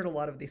 So I heard a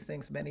lot of these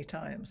things many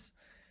times.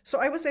 So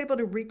I was able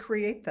to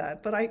recreate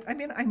that. But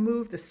I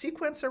moved the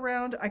sequence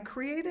around. I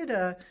created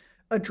a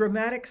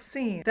dramatic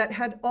scene that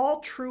had all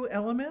true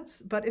elements,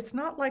 but it's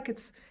not like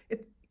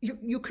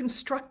you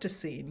construct a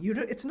scene.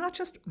 It's not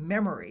just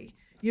memory.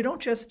 You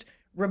don't just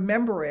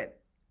remember it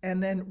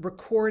and then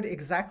record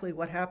exactly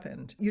what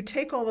happened. You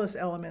take all those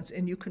elements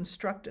and you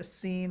construct a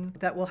scene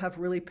that will have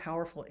really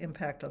powerful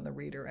impact on the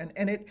reader.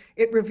 And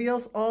it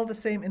reveals all the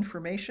same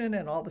information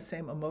and all the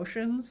same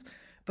emotions,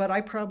 but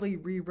I probably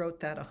rewrote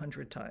that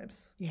 100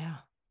 times. Yeah.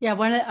 Yeah.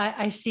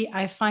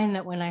 I find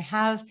that when I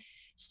have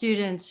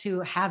students who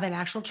have an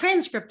actual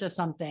transcript of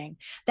something,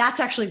 that's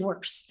actually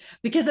worse,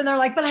 because then they're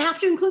like, but I have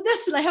to include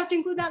this and I have to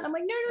include that. And I'm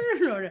like,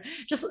 no.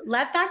 Just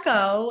let that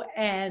go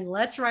and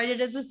let's write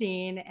it as a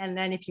scene. And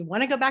then if you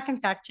want to go back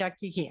and fact check,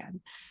 you can.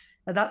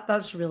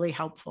 That's really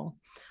helpful.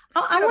 The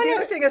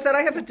other thing is that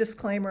I have a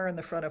disclaimer in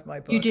the front of my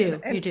book. You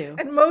do.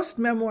 And most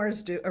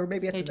memoirs do, or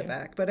maybe it's in the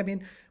back. But I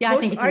mean, yeah, I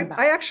think it's in the back.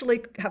 I actually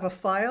have a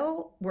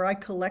file where I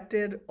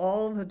collected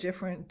all the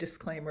different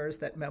disclaimers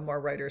that memoir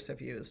writers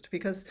have used,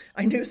 because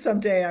I knew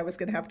someday I was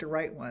going to have to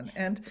write one.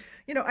 And,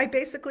 I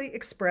basically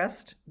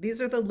expressed, these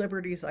are the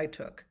liberties I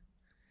took.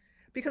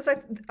 Because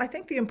I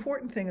think the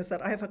important thing is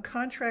that I have a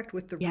contract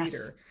with the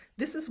reader.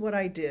 This is what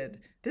I did.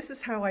 This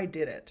is how I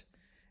did it.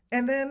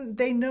 And then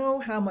they know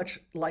how much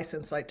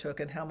license I took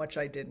and how much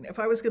I didn't. If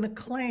I was going to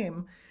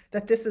claim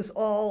that this is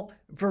all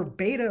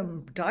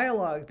verbatim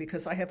dialogue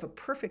because I have a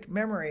perfect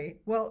memory,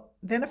 well,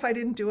 then if I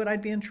didn't do it,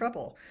 I'd be in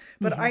trouble.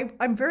 But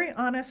I'm very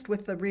honest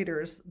with the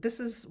readers. This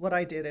is what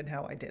I did and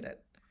how I did it.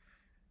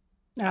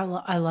 I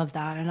love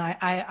that. And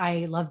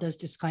I love those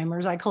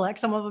disclaimers. I collect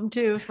some of them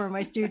too for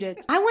my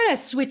students. I want to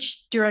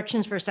switch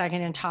directions for a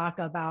second and talk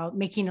about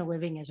making a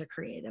living as a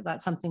creative.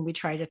 That's something we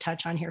try to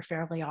touch on here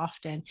fairly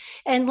often.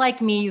 And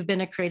like me, you've been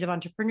a creative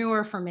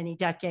entrepreneur for many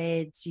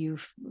decades.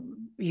 You've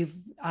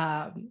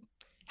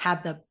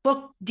had the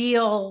book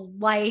deal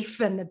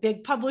life and the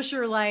big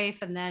publisher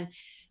life, and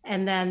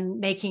then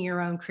making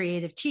your own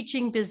creative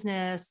teaching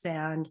business.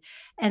 And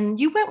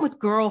you went with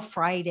Girl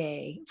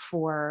Friday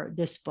for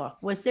this book.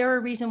 Was there a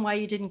reason why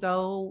you didn't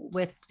go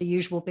with the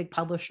usual big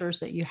publishers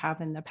that you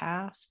have in the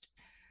past?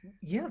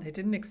 Yeah, they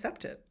didn't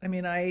accept it. I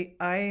mean,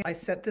 I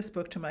sent this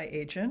book to my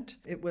agent.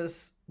 It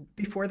was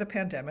before the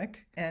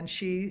pandemic, and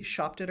she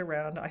shopped it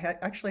around. I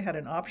actually had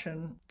an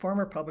option.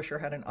 Former publisher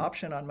had an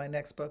option on my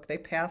next book. They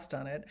passed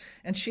on it,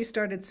 and she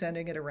started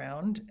sending it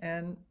around,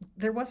 and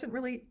there wasn't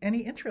really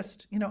any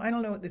interest. I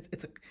don't know.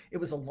 It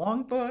was a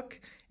long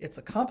book. It's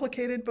a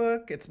complicated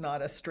book. It's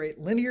not a straight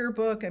linear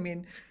book. I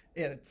mean,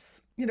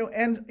 it's,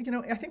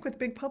 I think with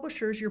big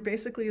publishers, you're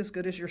basically as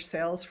good as your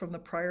sales from the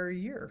prior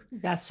year.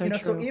 That's so true.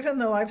 So even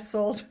though I've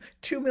sold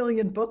 2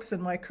 million books in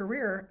my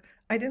career,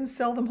 I didn't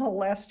sell them all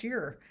last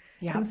year.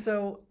 Yeah. And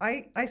so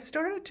I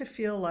started to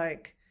feel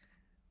like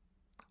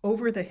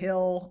over the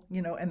hill,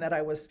 and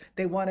that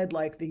they wanted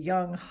like the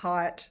young,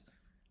 hot,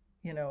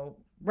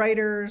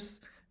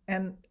 writers.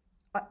 And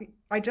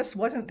I just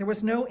wasn't, there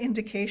was no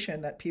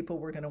indication that people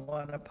were going to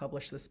want to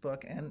publish this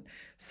book. And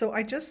so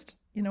I just,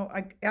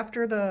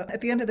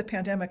 at the end of the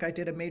pandemic, I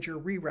did a major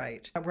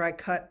rewrite where I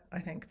cut, I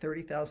think,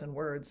 30,000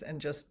 words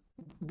and just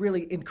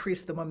really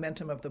increased the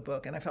momentum of the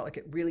book. And I felt like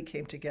it really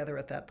came together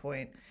at that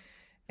point.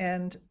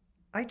 And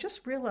I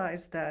just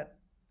realized that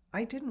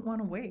I didn't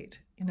want to wait.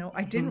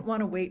 I didn't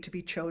want to wait to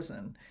be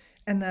chosen,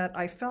 and that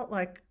I felt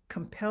like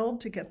compelled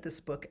to get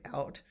this book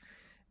out,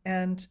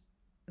 and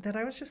that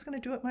I was just going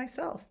to do it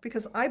myself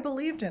because I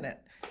believed in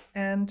it.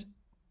 And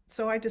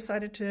so I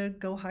decided to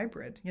go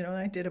hybrid.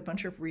 I did a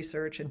bunch of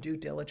research and due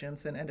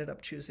diligence and ended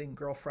up choosing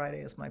Girl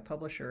Friday as my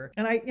publisher.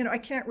 And I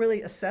can't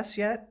really assess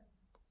yet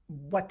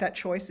what that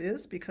choice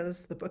is,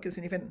 because the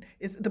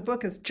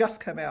book has just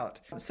come out.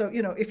 So,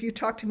 if you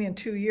talk to me in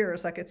 2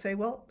 years, I could say,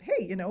 well,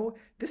 hey,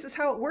 this is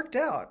how it worked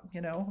out,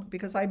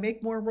 because I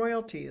make more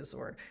royalties,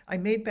 or I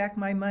made back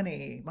my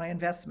money, my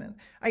investment.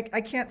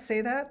 I can't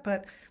say that,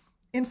 but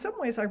in some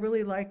ways, I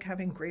really like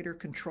having greater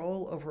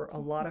control over a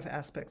lot of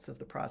aspects of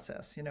the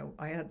process.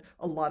 I had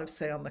a lot of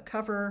say on the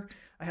cover.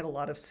 I had a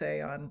lot of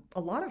say on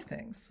a lot of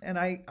things. And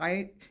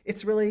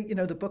it's really,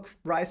 the book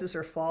rises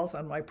or falls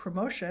on my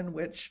promotion,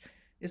 which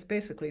is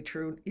basically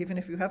true even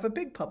if you have a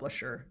big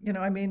publisher.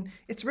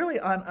 It's really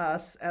on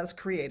us as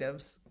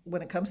creatives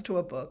when it comes to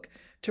a book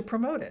to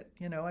promote it.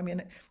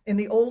 In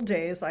the old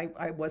days,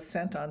 I was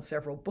sent on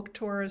several book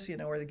tours,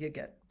 where you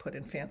get put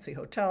in fancy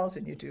hotels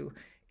and you do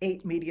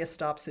 8 media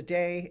stops a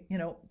day,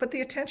 but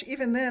the attention,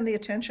 even then, the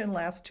attention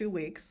lasts 2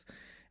 weeks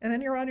and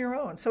then you're on your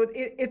own. So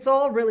it's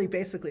all really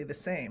basically the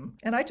same.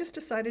 And I just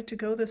decided to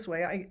go this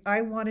way.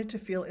 I wanted to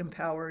feel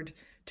empowered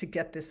to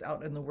get this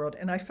out in the world.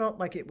 And I felt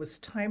like it was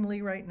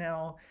timely right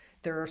now.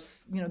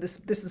 There's,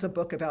 this is a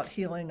book about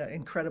healing an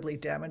incredibly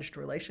damaged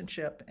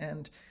relationship.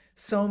 And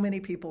so many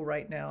people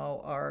right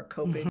now are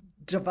coping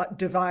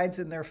divides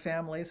in their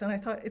families. And I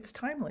thought it's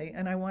timely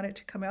and I want it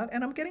to come out.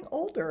 And I'm getting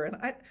older and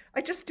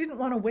I just didn't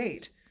want to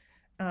wait.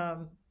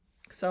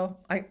 So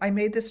I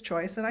made this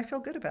choice and I feel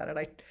good about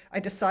it. I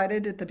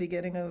decided at the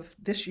beginning of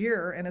this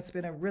year, and it's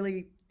been a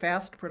really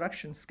fast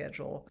production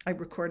schedule. I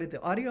recorded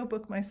the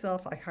audiobook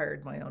myself. I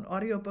hired my own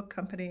audiobook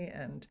company,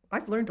 and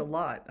I've learned a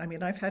lot.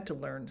 I've had to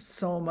learn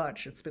so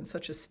much. It's been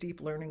such a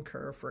steep learning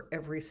curve for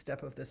every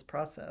step of this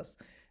process.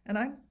 And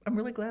I'm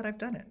really glad I've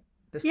done it.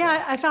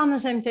 Yeah, I found the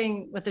same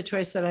thing with the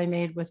choice that I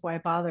made with Why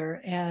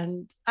Bother.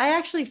 And I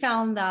actually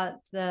found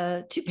that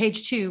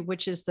Page Two,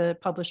 which is the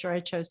publisher I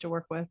chose to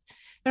work with,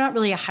 they're not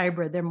really a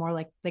hybrid. They're more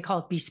like, they call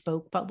it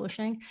bespoke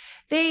publishing.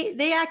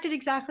 They acted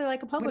exactly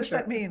like a publisher.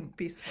 What does that mean,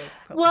 bespoke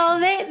publishing? Well,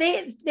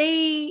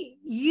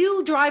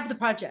 you drive the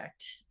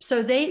project.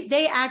 So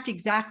they act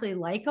exactly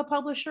like a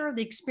publisher.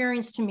 The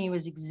experience to me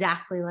was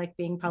exactly like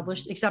being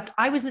published, except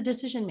I was the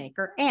decision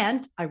maker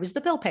and I was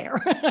the bill payer.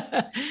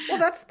 Well,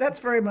 that's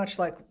very much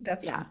like,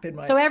 that's been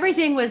my So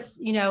everything was,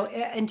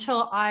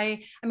 until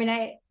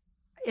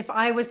if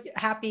I was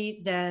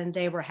happy, then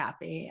they were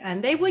happy,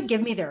 and they would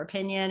give me their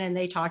opinion, and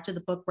they talked to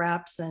the book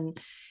reps, and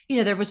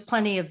there was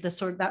plenty of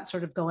that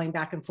sort of going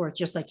back and forth,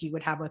 just like you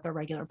would have with a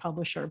regular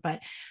publisher.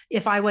 But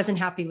if I wasn't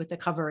happy with the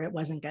cover, it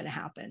wasn't going to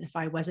happen. If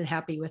I wasn't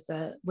happy with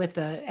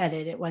the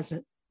edit, it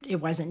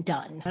wasn't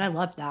done. And I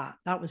loved that.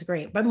 That was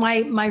great. But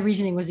my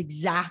reasoning was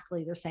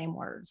exactly the same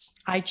words.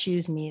 I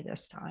choose me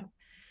this time.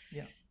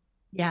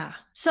 Yeah.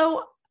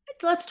 So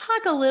let's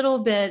talk a little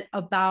bit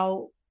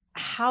about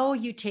how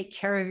you take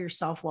care of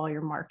yourself while you're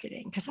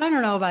marketing. Because I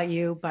don't know about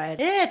you, but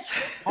it's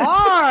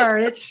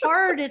hard. It's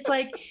hard. It's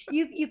like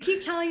you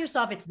keep telling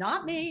yourself it's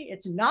not me,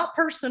 it's not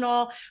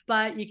personal,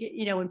 but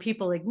when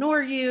people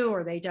ignore you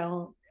or they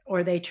don't,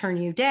 or they turn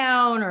you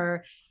down,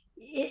 or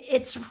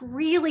it's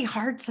really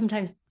hard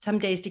sometimes, some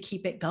days, to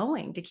keep it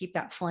going, to keep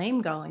that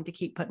flame going, to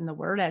keep putting the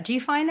word out. Do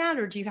you find that,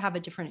 or do you have a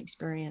different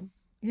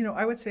experience?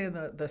 I would say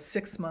the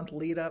 6-month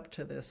lead up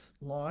to this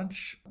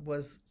launch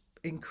was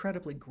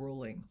incredibly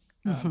grueling.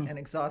 And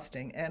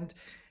exhausting. And,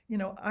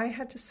 I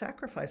had to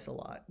sacrifice a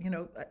lot.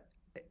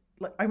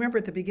 I remember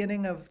at the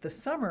beginning of the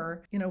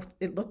summer,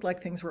 it looked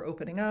like things were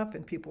opening up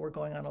and people were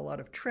going on a lot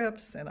of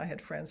trips. And I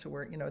had friends who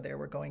were, they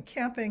were going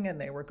camping and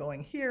they were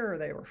going here, or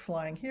they were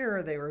flying here,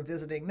 or they were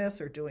visiting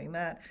this or doing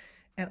that.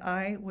 And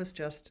I was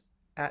just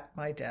at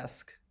my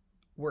desk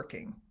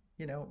working,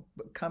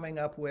 coming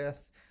up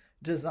with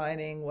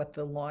designing what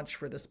the launch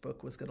for this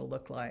book was going to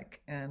look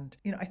like. And,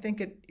 I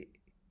think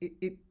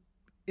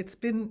it's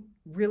been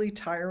really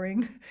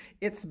tiring.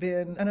 It's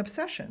been an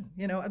obsession.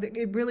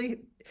 It really,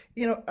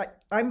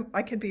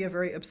 I could be a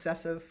very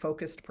obsessive,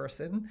 focused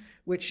person,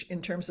 which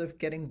in terms of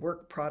getting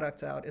work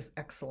products out is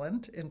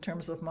excellent. In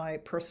terms of my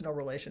personal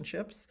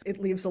relationships, it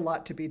leaves a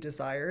lot to be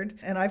desired.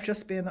 And I've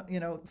just been,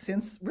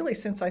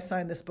 since I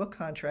signed this book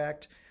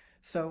contract,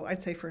 so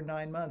I'd say for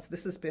 9 months,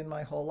 this has been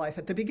my whole life.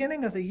 At the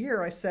beginning of the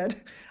year, I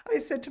said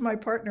to my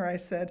partner,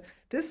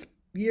 this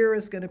year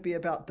is going to be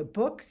about the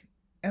book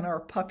and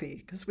our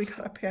puppy, because we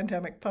got a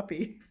pandemic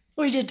puppy.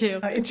 We did too.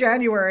 In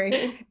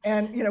January.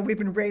 And, we've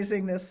been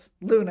raising this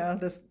Luna,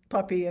 this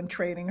puppy, and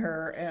training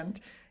her.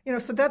 And,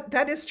 so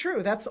that is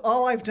true. That's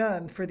all I've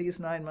done for these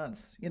 9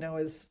 months,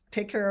 is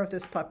take care of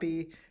this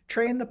puppy,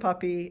 train the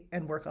puppy,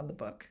 and work on the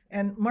book.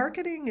 And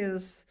marketing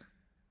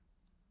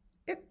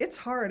it's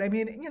hard. I've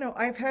been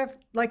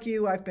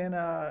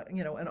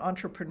an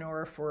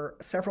entrepreneur for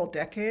several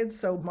decades.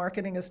 So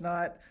marketing is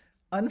not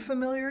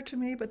unfamiliar to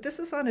me, but this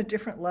is on a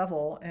different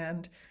level.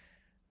 And,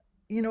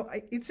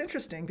 it's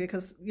interesting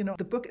because,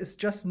 the book is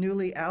just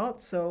newly out.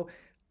 So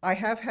I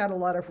have had a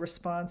lot of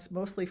response,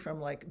 mostly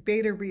from like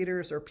beta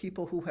readers or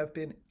people who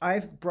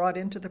I've brought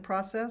into the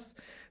process,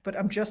 but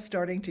I'm just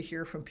starting to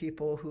hear from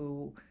people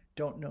who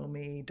don't know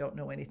me, don't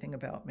know anything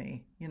about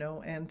me,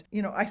 and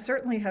I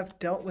certainly have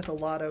dealt with a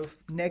lot of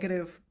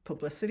negative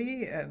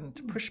publicity and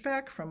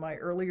pushback from my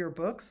earlier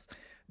books,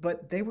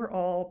 but they were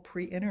all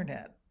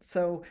pre-internet.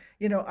 So,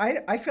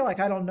 I feel like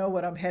I don't know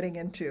what I'm heading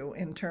into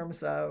in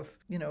terms of,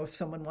 if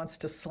someone wants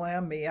to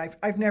slam me.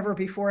 I've never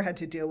before had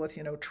to deal with,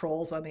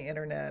 trolls on the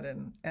internet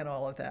and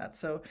all of that.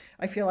 So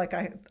I feel like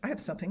I have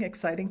something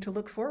exciting to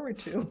look forward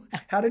to,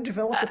 how to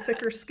develop a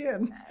thicker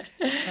skin.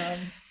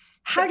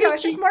 How But yeah, I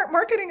did think you?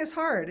 marketing is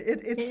hard.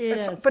 It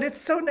But is. it's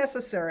so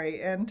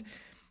necessary. And,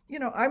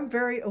 I'm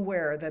very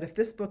aware that if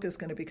this book is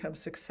going to become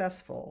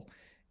successful,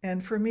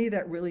 and for me,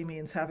 that really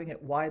means having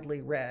it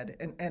widely read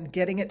and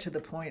getting it to the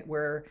point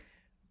where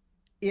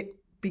it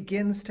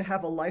begins to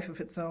have a life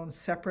of its own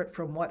separate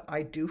from what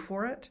I do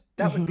for it.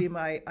 That would Hmm. be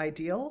my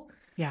ideal.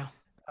 Yeah,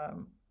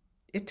 Um,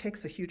 it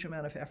takes a huge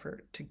amount of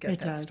effort to get it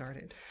that does.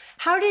 started.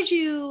 How did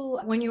you,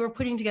 when you were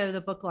putting together the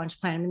book launch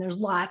plan? I mean, there's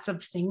lots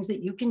of things that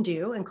you can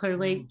do. And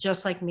clearly, Mm.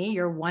 just like me,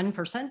 you're one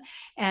person.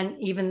 And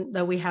even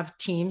though we have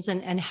teams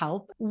and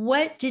help,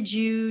 what did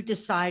you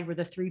decide were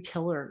the three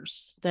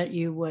pillars that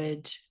you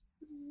would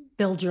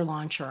build your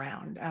launch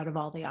around out of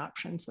all the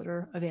options that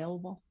are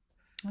available?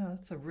 Oh,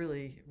 that's a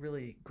really,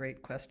 really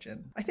great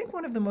question. I think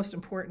one of the most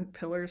important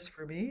pillars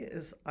for me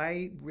is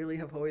I really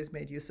have always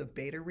made use of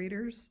beta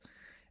readers.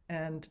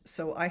 And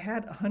so I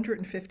had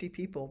 150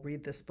 people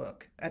read this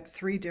book at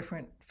three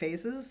different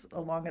phases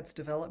along its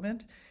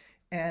development.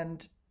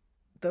 And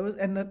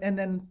and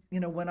then,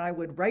 when I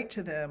would write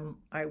to them,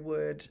 I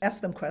would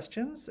ask them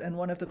questions. And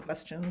one of the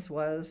questions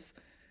was,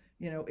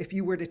 if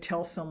you were to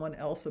tell someone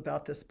else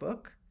about this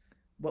book,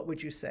 what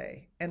would you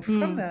say? And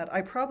from Hmm. that,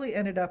 I probably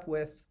ended up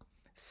with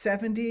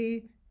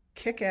 70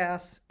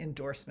 kick-ass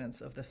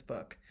endorsements of this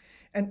book.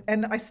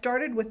 And I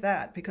started with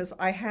that because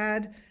I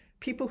had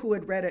people who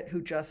had read it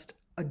who just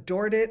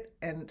adored it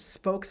and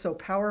spoke so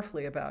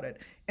powerfully about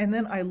it. And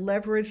then I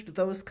leveraged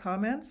those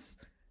comments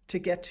to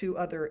get to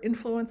other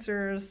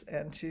influencers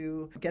and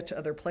to get to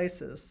other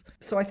places.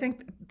 So I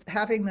think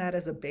having that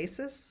as a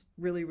basis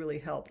really, really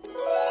helped.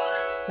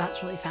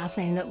 That's really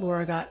fascinating that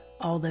Laura got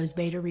all those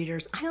beta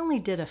readers. I only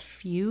did a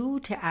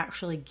few to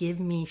actually give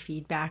me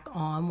feedback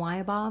on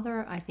Why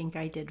Bother. I think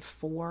I did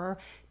four,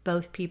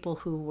 both people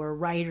who were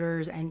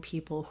writers and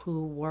people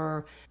who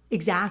were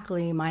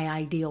exactly my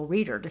ideal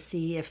reader, to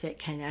see if it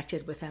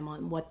connected with them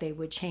on what they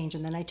would change.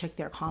 And then I took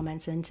their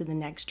comments into the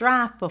next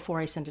draft before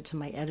I sent it to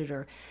my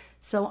editor.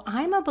 So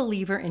I'm a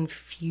believer in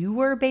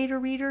fewer beta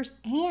readers,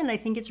 and I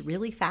think it's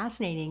really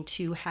fascinating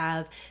to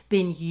have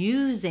been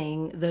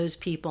using those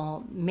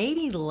people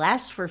maybe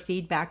less for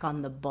feedback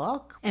on the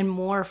book and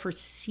more for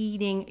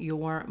seeding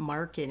your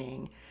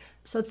marketing.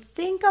 So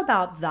think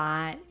about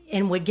that.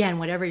 And again,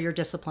 whatever your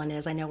discipline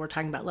is, I know we're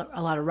talking about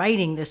a lot of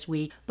writing this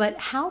week, but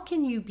how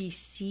can you be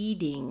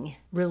seeding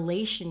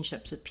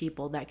relationships with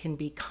people that can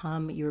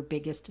become your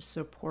biggest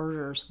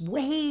supporters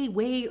way,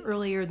 way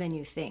earlier than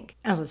you think?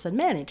 As I've said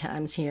many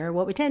times here,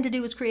 what we tend to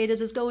do as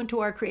creatives is go into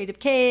our creative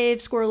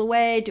cave, squirrel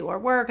away, do our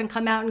work, and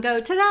come out and go,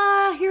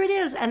 ta-da, here it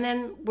is. And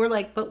then we're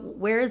like, but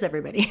where is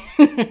everybody?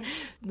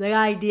 The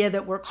idea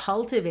that we're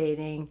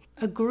cultivating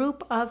a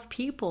group of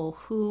people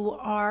who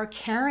are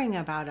caring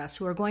about us,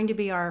 who are going to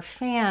be our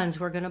fans,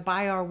 who are going to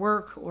buy our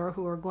work, or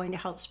who are going to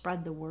help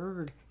spread the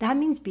word. That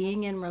means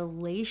being in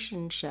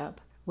relationship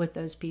with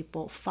those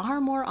people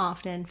far more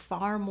often,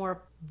 far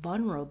more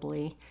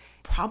vulnerably,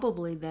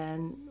 probably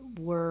than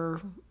we're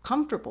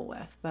comfortable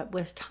with. But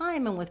with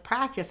time and with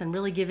practice and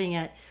really giving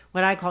it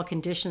what I call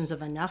conditions of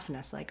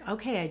enoughness, like,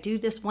 okay, I do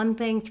this one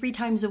thing 3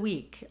 times a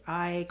week.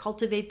 I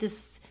cultivate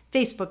this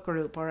Facebook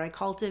group, or I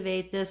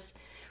cultivate this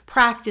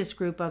practice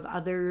group of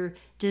other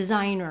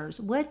designers.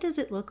 What does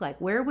it look like?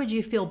 Where would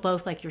you feel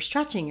both like you're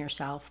stretching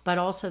yourself, but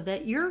also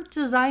that you're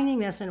designing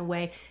this in a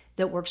way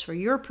that works for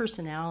your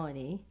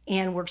personality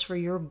and works for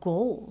your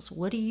goals?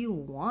 What do you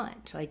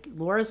want? Like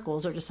Laura's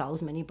goals are to sell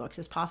as many books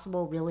as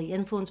possible, really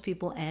influence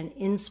people and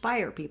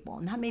inspire people.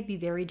 And that may be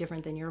very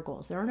different than your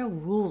goals. There are no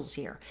rules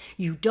here.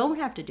 You don't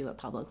have to do it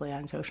publicly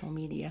on social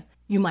media.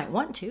 You might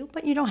want to,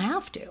 but you don't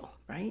have to,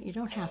 right? You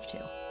don't have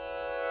to.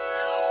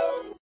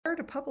 Hired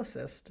a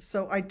publicist.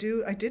 So I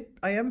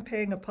am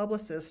paying a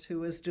publicist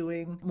who is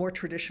doing more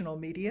traditional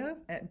media.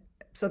 And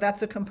so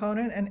that's a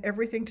component, and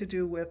everything to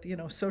do with,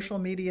 social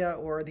media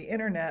or the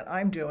internet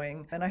I'm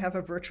doing. And I have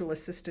a virtual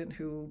assistant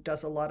who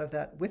does a lot of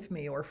that with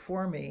me or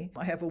for me.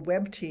 I have a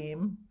web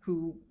team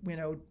who,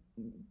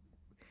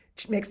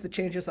 makes the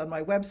changes on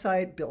my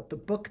website, built the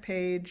book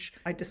page.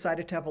 I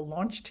decided to have a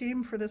launch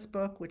team for this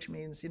book, which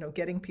means,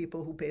 getting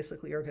people who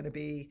basically are going to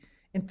be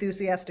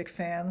enthusiastic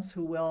fans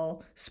who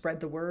will spread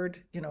the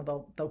word.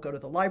 They'll go to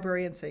the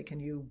library and say, "Can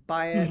you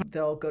buy it?"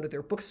 They'll go to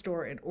their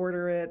bookstore and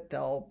order it.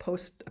 They'll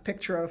post a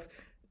picture of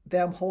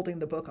them holding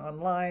the book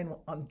online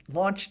on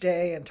launch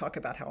day and talk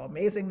about how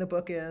amazing the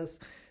book is.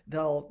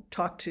 They'll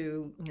talk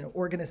to,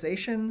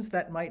 organizations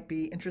that might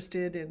be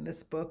interested in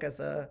this book as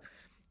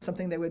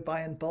something they would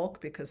buy in bulk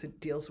because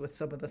it deals with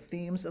some of the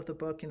themes of the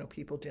book,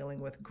 people dealing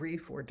with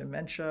grief or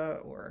dementia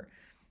or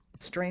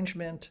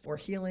estrangement or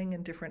healing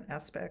in different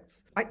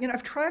aspects.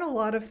 I've tried a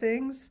lot of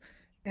things,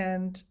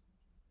 and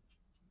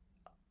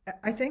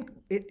I think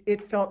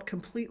it felt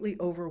completely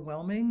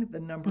overwhelming, the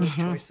number of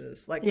Hmm.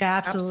 choices. Like, Yeah,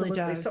 absolutely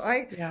absolutely. So does.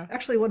 I Yeah.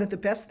 actually, one of the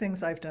best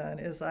things I've done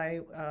is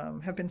I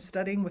have been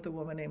studying with a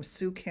woman named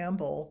Sue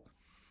Campbell,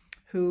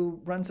 who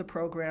runs a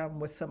program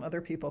with some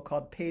other people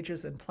called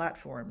Pages and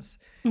Platforms.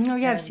 Oh,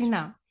 yeah, I've And seen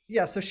that.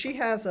 yeah, so she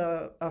has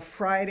a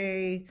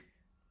Friday,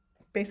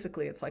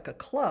 basically it's like a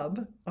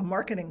club, a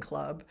marketing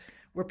club,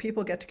 where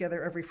people get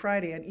together every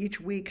Friday, and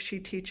each week she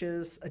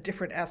teaches a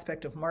different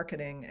aspect of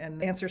marketing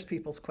and answers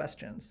people's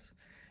questions.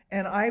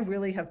 And I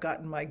really have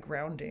gotten my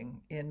grounding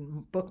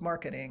in book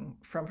marketing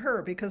from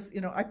her because,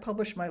 I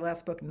published my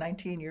last book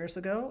 19 years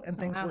ago and Oh,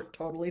 things wow. were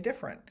totally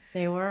different.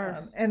 They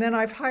were. And then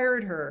I've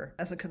hired her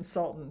as a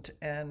consultant,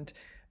 and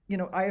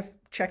I've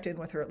checked in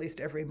with her at least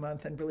every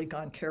month and really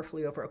gone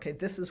carefully over, okay,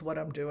 this is what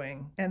I'm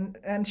doing.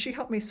 And she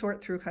helped me sort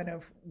through kind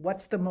of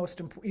what's the most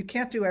important. You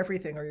can't do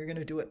everything or you're going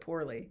to do it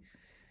poorly.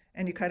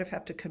 And you kind of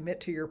have to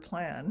commit to your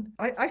plan.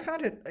 I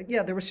found it,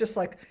 yeah, there was just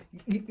like,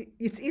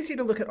 it's easy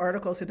to look at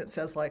articles and it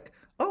says like,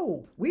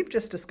 oh, we've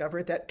just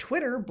discovered that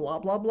Twitter, blah,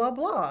 blah, blah,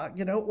 blah,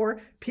 or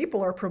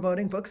people are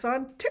promoting books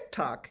on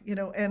TikTok,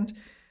 and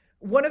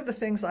one of the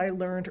things I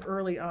learned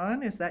early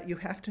on is that you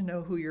have to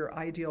know who your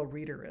ideal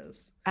reader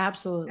is.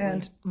 Absolutely.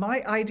 And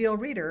my ideal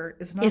reader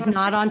is not Is on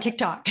not on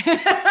TikTok.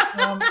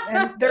 TikTok.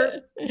 And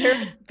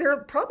they're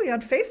probably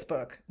on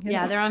Facebook,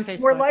 Yeah, they're on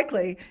more Facebook.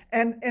 likely.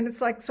 And it's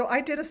like, so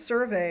I did a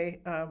survey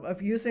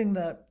of using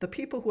the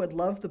people who had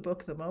loved the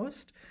book the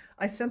most.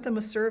 I sent them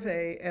a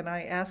survey and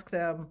I asked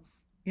them,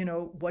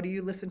 what do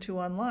you listen to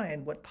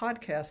online? What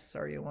podcasts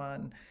are you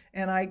on?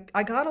 And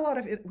I got a lot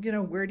of it,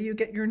 where do you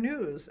get your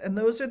news? And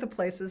those are the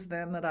places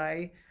then that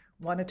I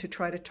wanted to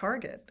try to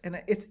target.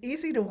 And it's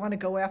easy to want to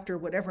go after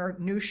whatever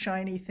new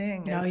shiny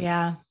thing Oh, is,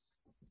 yeah,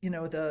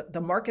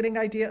 the marketing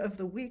idea of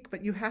the week,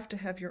 but you have to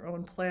have your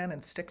own plan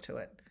and stick to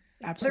it.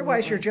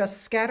 Otherwise, you're absolutely.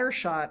 just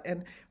scattershot.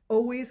 And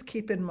always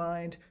keep in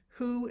mind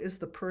who is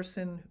the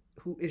person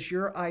who is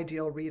your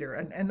ideal reader.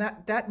 And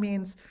that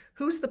means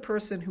who's the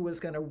person who is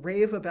going to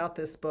rave about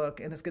this book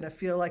and is going to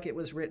feel like it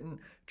was written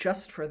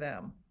just for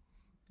them.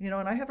 And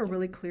I have a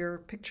really clear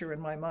picture in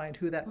my mind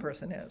who that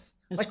person is.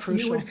 It's Like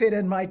you would crucial. fit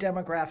in my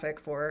demographic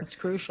for It's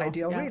crucial.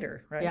 ideal Yeah.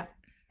 reader, right? Yeah.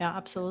 Yeah,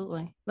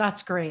 absolutely.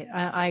 That's great.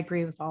 I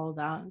agree with all of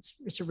that.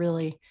 It's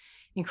really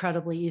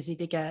incredibly easy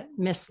to get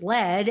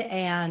misled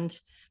and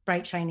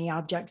bright, shiny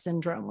object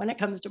syndrome when it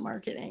comes to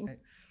marketing. Right.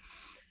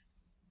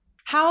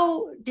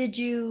 How did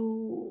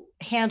you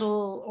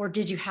handle, or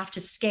did you have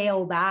to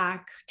scale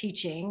back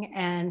teaching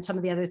and some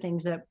of the other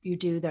things that you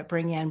do that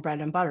bring in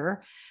bread and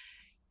butter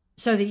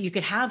so that you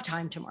could have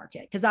time to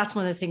market? Because that's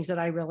one of the things that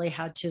I really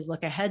had to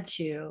look ahead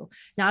to.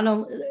 Not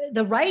only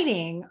the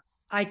writing,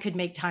 I could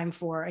make time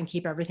for and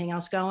keep everything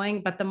else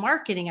going, but the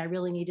marketing, I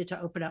really needed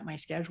to open up my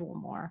schedule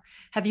more.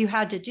 Have you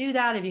had to do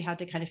that? Have you had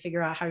to kind of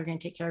figure out how you're going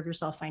to take care of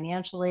yourself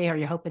financially? Are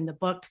you hoping the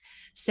book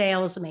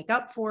sales make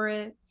up for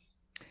it?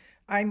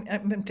 I'm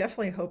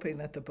definitely hoping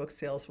that the book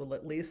sales will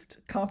at least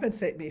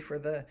compensate me for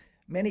the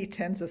many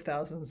tens of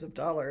thousands of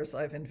dollars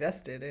I've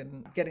invested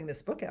in getting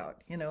this book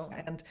out, Yeah.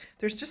 and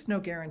there's just no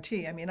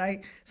guarantee. I mean,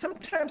 I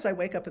sometimes I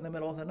wake up in the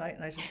middle of the night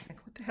and I just think,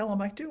 what the hell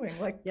am I doing?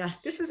 Like,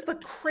 this Yes. is the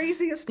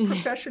craziest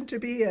profession to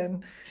be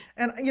in.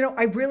 And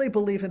I really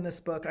believe in this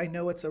book. I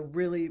know it's a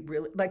really,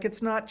 really, like,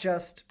 it's not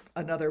just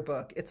another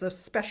book. It's a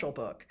special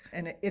book,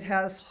 and it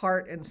has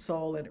heart and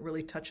soul, and it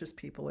really touches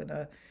people in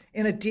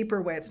a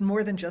deeper way. It's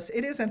more than just,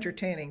 it is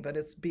entertaining, but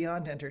it's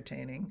beyond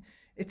entertaining.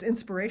 It's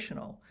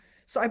inspirational.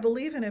 So I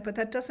believe in it, but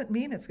that doesn't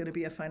mean it's going to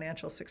be a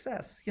financial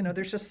success.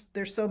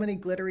 There's so many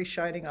glittery,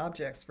 shining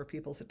objects for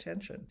people's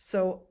attention.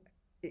 So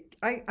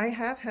I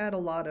have had a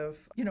lot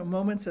of,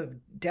 moments of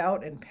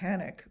doubt and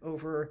panic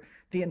over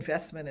the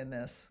investment in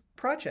this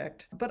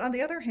project. But on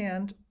the other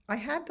hand, I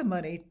had the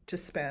money to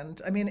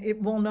spend. I mean, it,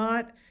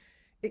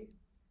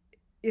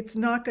 it's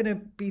not going to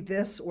be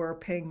this or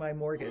paying my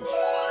mortgage.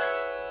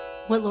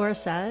 What Laura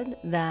said,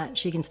 that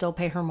she can still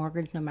pay her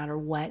mortgage no matter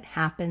what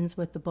happens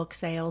with the book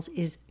sales,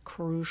 is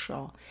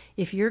crucial.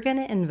 If you're going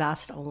to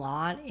invest a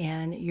lot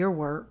in your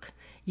work,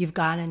 you've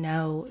got to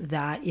know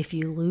that if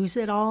you lose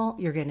it all,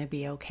 you're going to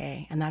be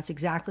okay. And that's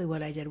exactly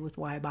what I did with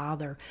Why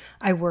Bother.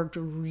 I worked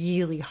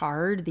really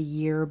hard the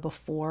year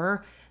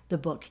before the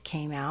book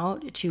came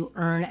out to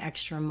earn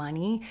extra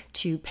money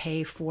to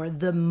pay for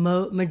the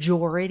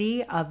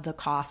majority of the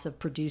costs of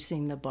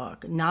producing the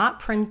book, not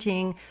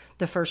printing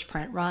the first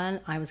print run.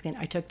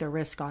 I took the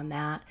risk on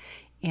that,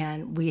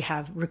 and we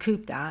have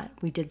recouped that.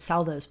 We did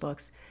sell those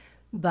books,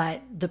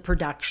 but the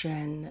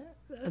production,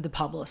 the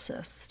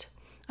publicist.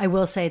 I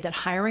will say that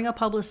hiring a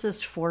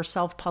publicist for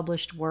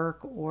self-published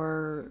work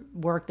or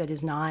work that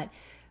is not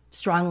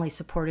strongly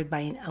supported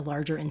by a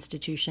larger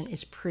institution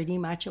is pretty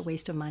much a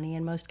waste of money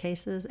in most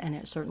cases. And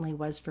it certainly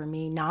was for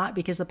me, not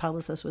because the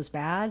publicist was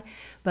bad,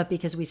 but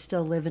because we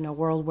still live in a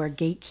world where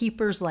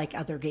gatekeepers like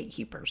other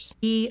gatekeepers.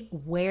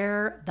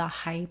 Beware the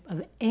hype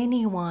of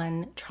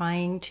anyone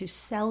trying to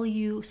sell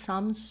you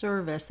some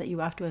service that you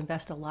have to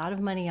invest a lot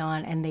of money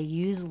on. And they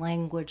use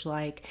language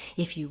like,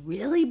 if you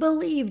really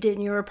believed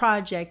in your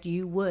project,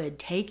 you would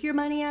take your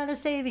money out of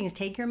savings,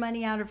 take your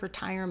money out of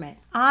retirement.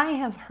 I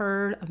have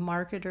heard of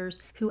marketers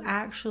who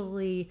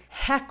actually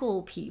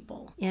heckle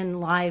people in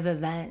live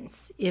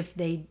events if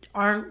they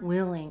aren't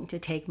willing to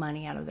take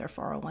money out of their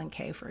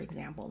 401k, for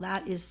example.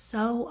 That is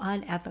so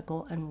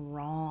unethical and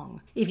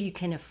wrong. If you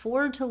can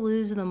afford to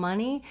lose the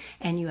money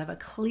and you have a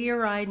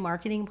clear-eyed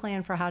marketing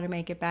plan for how to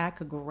make it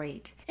back,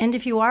 great. And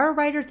if you are a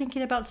writer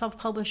thinking about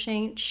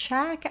self-publishing,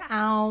 check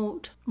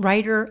out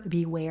Writer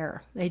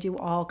Beware. They do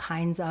all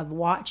kinds of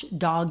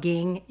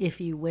watchdogging,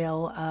 if you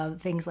will,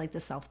 of things like the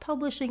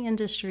self-publishing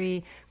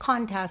industry,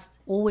 contests.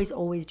 Always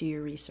do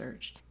your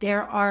research.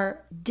 There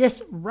are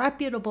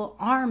disreputable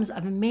arms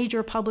of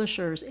major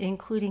publishers,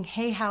 including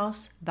Hay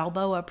House,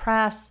 Balboa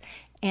Press,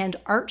 and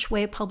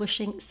Archway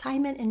Publishing,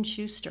 Simon &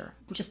 Schuster.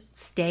 Just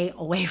stay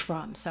away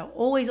from. So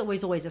always,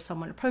 if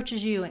someone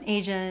approaches you, an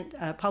agent,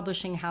 a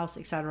publishing house,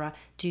 etc.,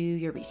 do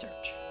your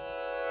research.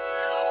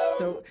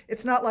 So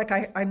it's not like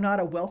I'm not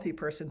a wealthy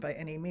person by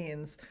any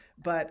means,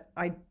 but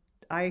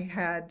I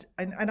had,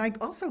 and I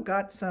also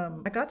got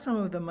some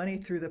of the money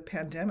through the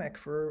pandemic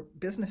for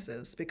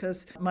businesses,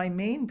 because my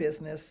main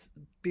business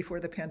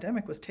before the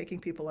pandemic was taking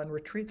people on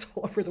retreats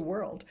all over the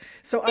world.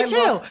 So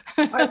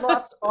I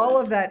lost all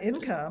of that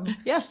income.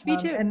 Yes, me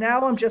too. And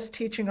now I'm just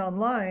teaching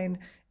online,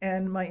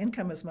 and my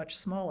income is much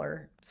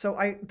smaller. So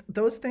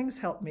those things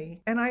help me.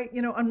 And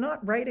I'm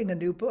not writing a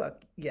new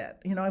book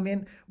yet.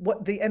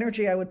 What the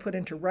energy I would put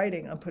into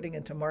writing, I'm putting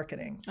into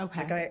marketing.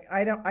 Okay. Like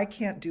I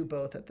can't do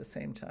both at the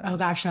same time. Oh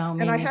gosh, no.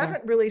 And I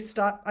haven't really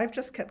stopped. I've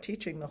just kept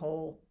teaching the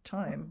whole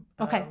time.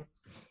 Okay.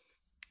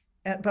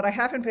 But I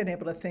haven't been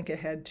able to think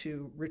ahead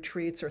to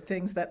retreats or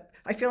things that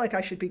I feel like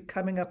I should be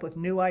coming up with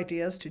new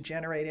ideas to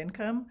generate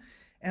income,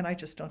 and I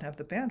just don't have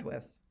the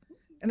bandwidth.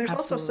 And there's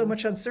also so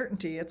much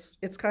uncertainty. It's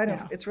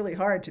it's really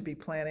hard to be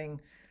planning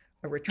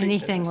a retreat.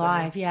 Anything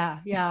live.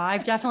 Yeah.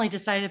 I've definitely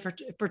decided for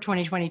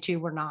 2022,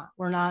 we're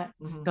not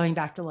going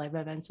back to live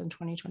events in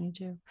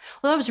 2022.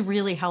 Well, that was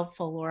really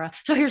helpful, Laura.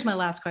 So here's my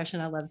last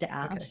question I love to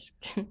ask.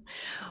 Okay.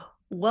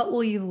 What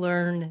will you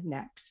learn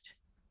next?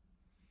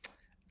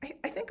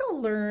 I think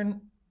I'll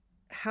learn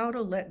how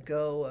to let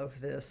go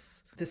of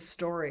this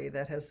story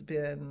that has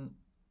been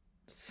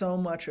so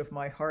much of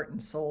my heart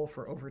and soul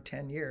for over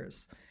 10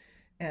 years.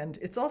 And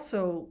it's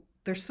also,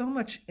 there's so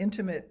much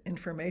intimate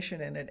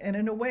information in it. And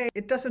in a way,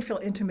 it doesn't feel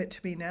intimate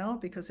to me now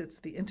because it's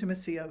the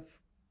intimacy of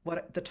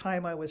the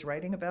time I was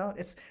writing about.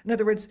 In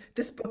other words,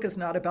 this book is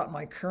not about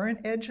my current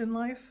edge in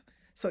life,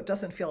 so it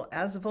doesn't feel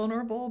as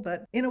vulnerable.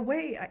 But in a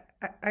way,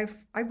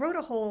 I wrote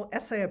a whole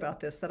essay about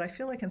this, that I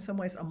feel like in some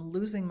ways I'm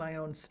losing my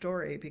own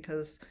story,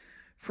 because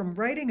from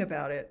writing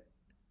about it,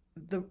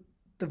 the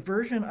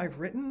version I've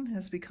written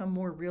has become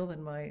more real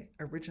than my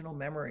original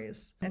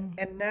memories. And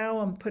now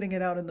I'm putting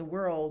it out in the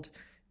world,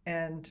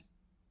 and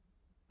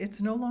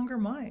it's no longer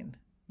mine.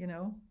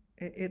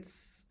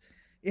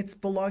 It's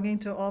belonging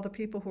to all the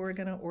people who are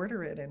going to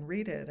order it and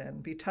read it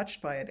and be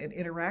touched by it and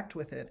interact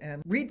with it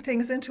and read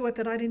things into it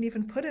that I didn't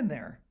even put in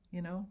there,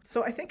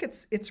 So I think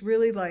it's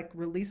really like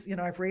release.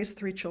 I've raised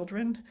 3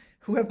 children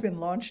who have been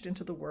launched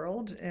into the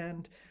world,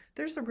 and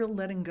there's a real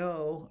letting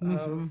go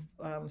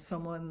of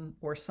someone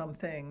or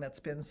something that's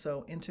been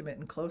so intimate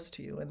and close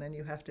to you, and then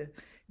you have to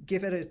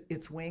give it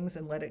its wings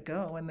and let it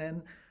go. And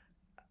then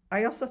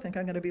I also think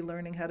I'm going to be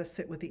learning how to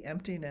sit with the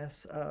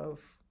emptiness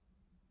of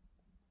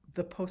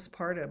the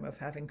postpartum of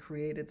having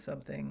created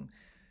something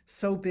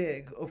so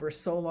big over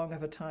so long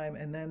of a time.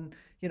 And then,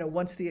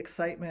 once the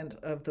excitement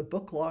of the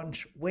book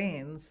launch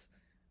wanes,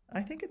 I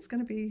think it's going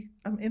to be,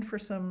 I'm in for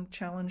some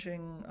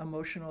challenging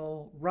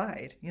emotional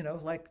ride,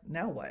 like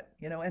now what,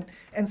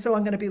 and so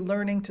I'm going to be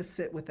learning to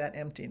sit with that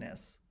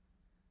emptiness.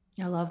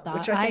 I love that.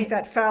 Which I think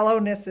that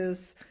fallowness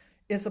is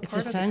a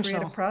part of the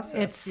creative process.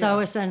 It's so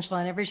essential.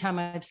 And every time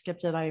I've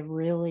skipped it, I've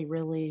really,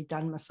 really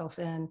done myself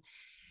in.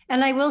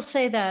 And I will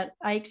say that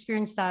I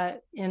experienced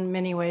that in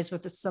many ways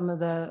with some of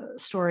the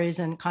stories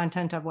and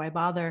content of Why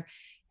Bother.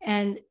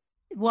 And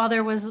while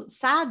there was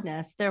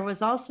sadness, there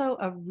was also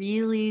a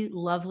really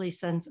lovely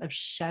sense of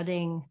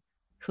shedding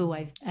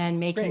and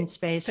making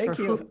space Thank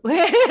for you.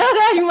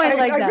 You might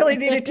like that. I really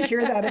needed to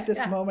hear that at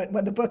this moment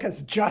when the book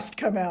has just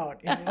come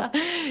out.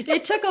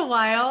 It took a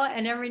while,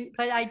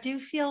 but I do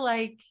feel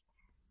like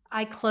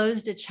I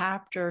closed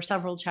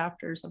several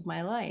chapters of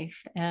my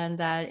life, and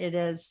that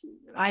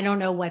I don't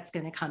know what's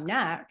going to come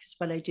next,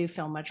 but I do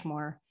feel much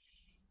more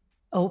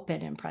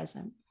open and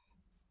present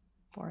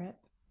for it.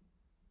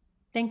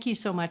 Thank you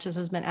so much. This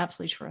has been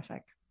absolutely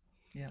terrific.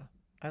 Yeah.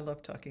 I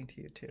love talking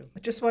to you too. I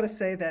just want to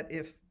say that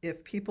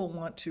if people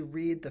want to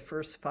read the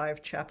first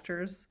 5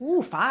 chapters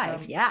Ooh,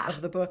 5, yeah.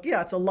 of the book, yeah,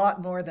 it's a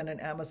lot more than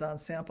an Amazon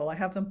sample. I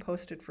have them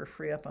posted for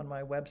free up on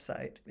my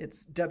website.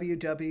 It's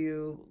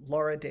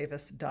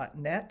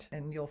www.lauradavis.net,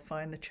 and you'll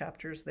find the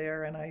chapters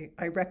there. And I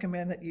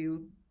recommend that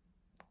you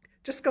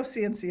just go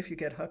see if you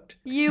get hooked.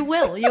 You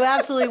will. You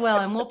absolutely will.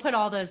 And we'll put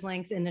all those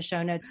links in the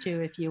show notes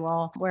too. If you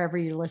all, wherever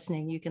you're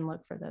listening, you can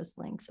look for those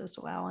links as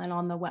well, and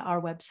on our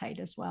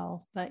website as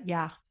well. But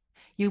yeah,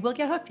 you will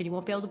get hooked and you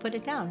won't be able to put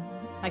it down.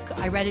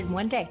 I read it in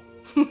one day.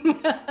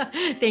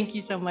 Thank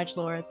you so much,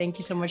 Laura. Thank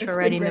you so much for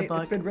writing the book.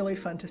 It's been really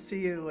fun to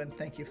see you, and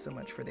thank you so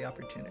much for the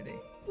opportunity.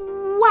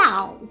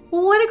 Wow,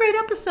 what a great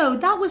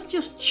episode. That was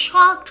just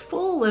chock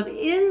full of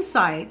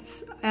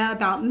insights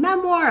about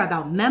memoir,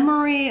 about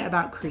memory,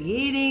 about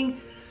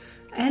creating,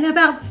 and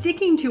about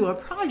sticking to a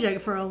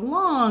project for a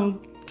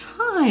long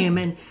time.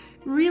 And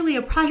really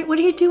a project, what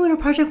do you do when a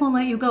project won't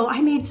let you go?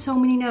 I made so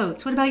many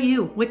notes. What about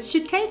you? What's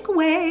your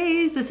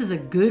takeaways? This is a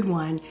good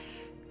one.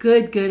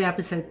 Good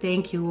episode.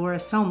 Thank you, Laura,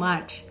 so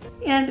much.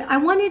 And I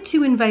wanted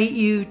to invite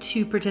you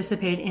to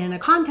participate in a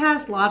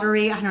contest,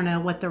 lottery. I don't know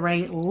what the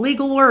right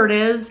legal word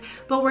is,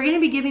 but we're going to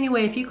be giving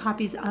away a few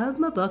copies of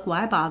my book,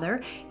 Why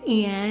Bother,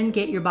 and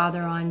Get Your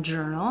Bother On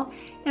journal.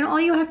 And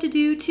all you have to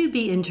do to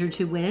be entered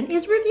to win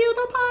is review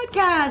the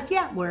podcast.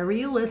 Yeah, wherever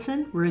you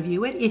listen,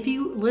 review it. If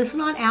you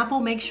listen on Apple,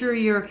 make sure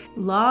you're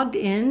logged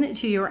in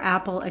to your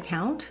Apple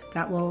account.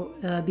 That will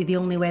be the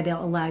only way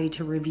they'll allow you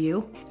to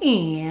review.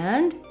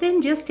 And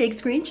then just take a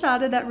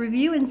screenshot of that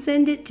review and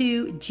send it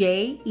to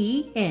Jen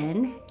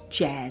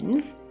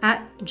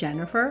at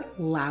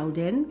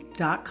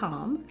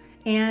jenniferlouden.com.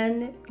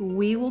 And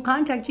we will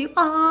contact you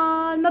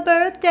on my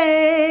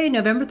birthday,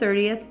 November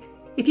 30th,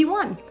 if you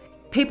won.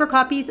 Paper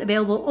copies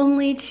available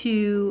only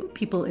to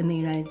people in the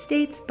United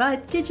States,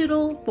 but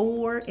digital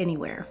for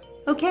anywhere.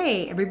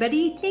 Okay,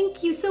 everybody,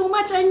 thank you so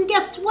much. And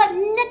guess what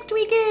next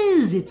week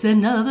is? It's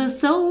another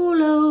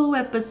solo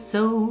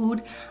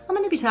episode. I'm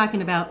going to be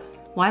talking about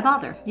why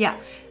bother. Yeah,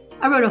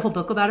 I wrote a whole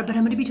book about it, but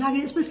I'm going to be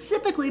talking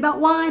specifically about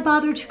why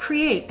bother to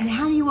create and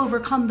how do you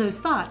overcome those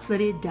thoughts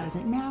that it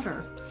doesn't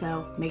matter.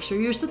 So make sure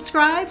you're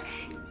subscribed,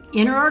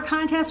 enter our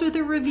contest with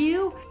a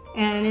review,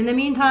 and in the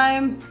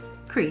meantime,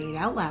 create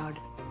out loud.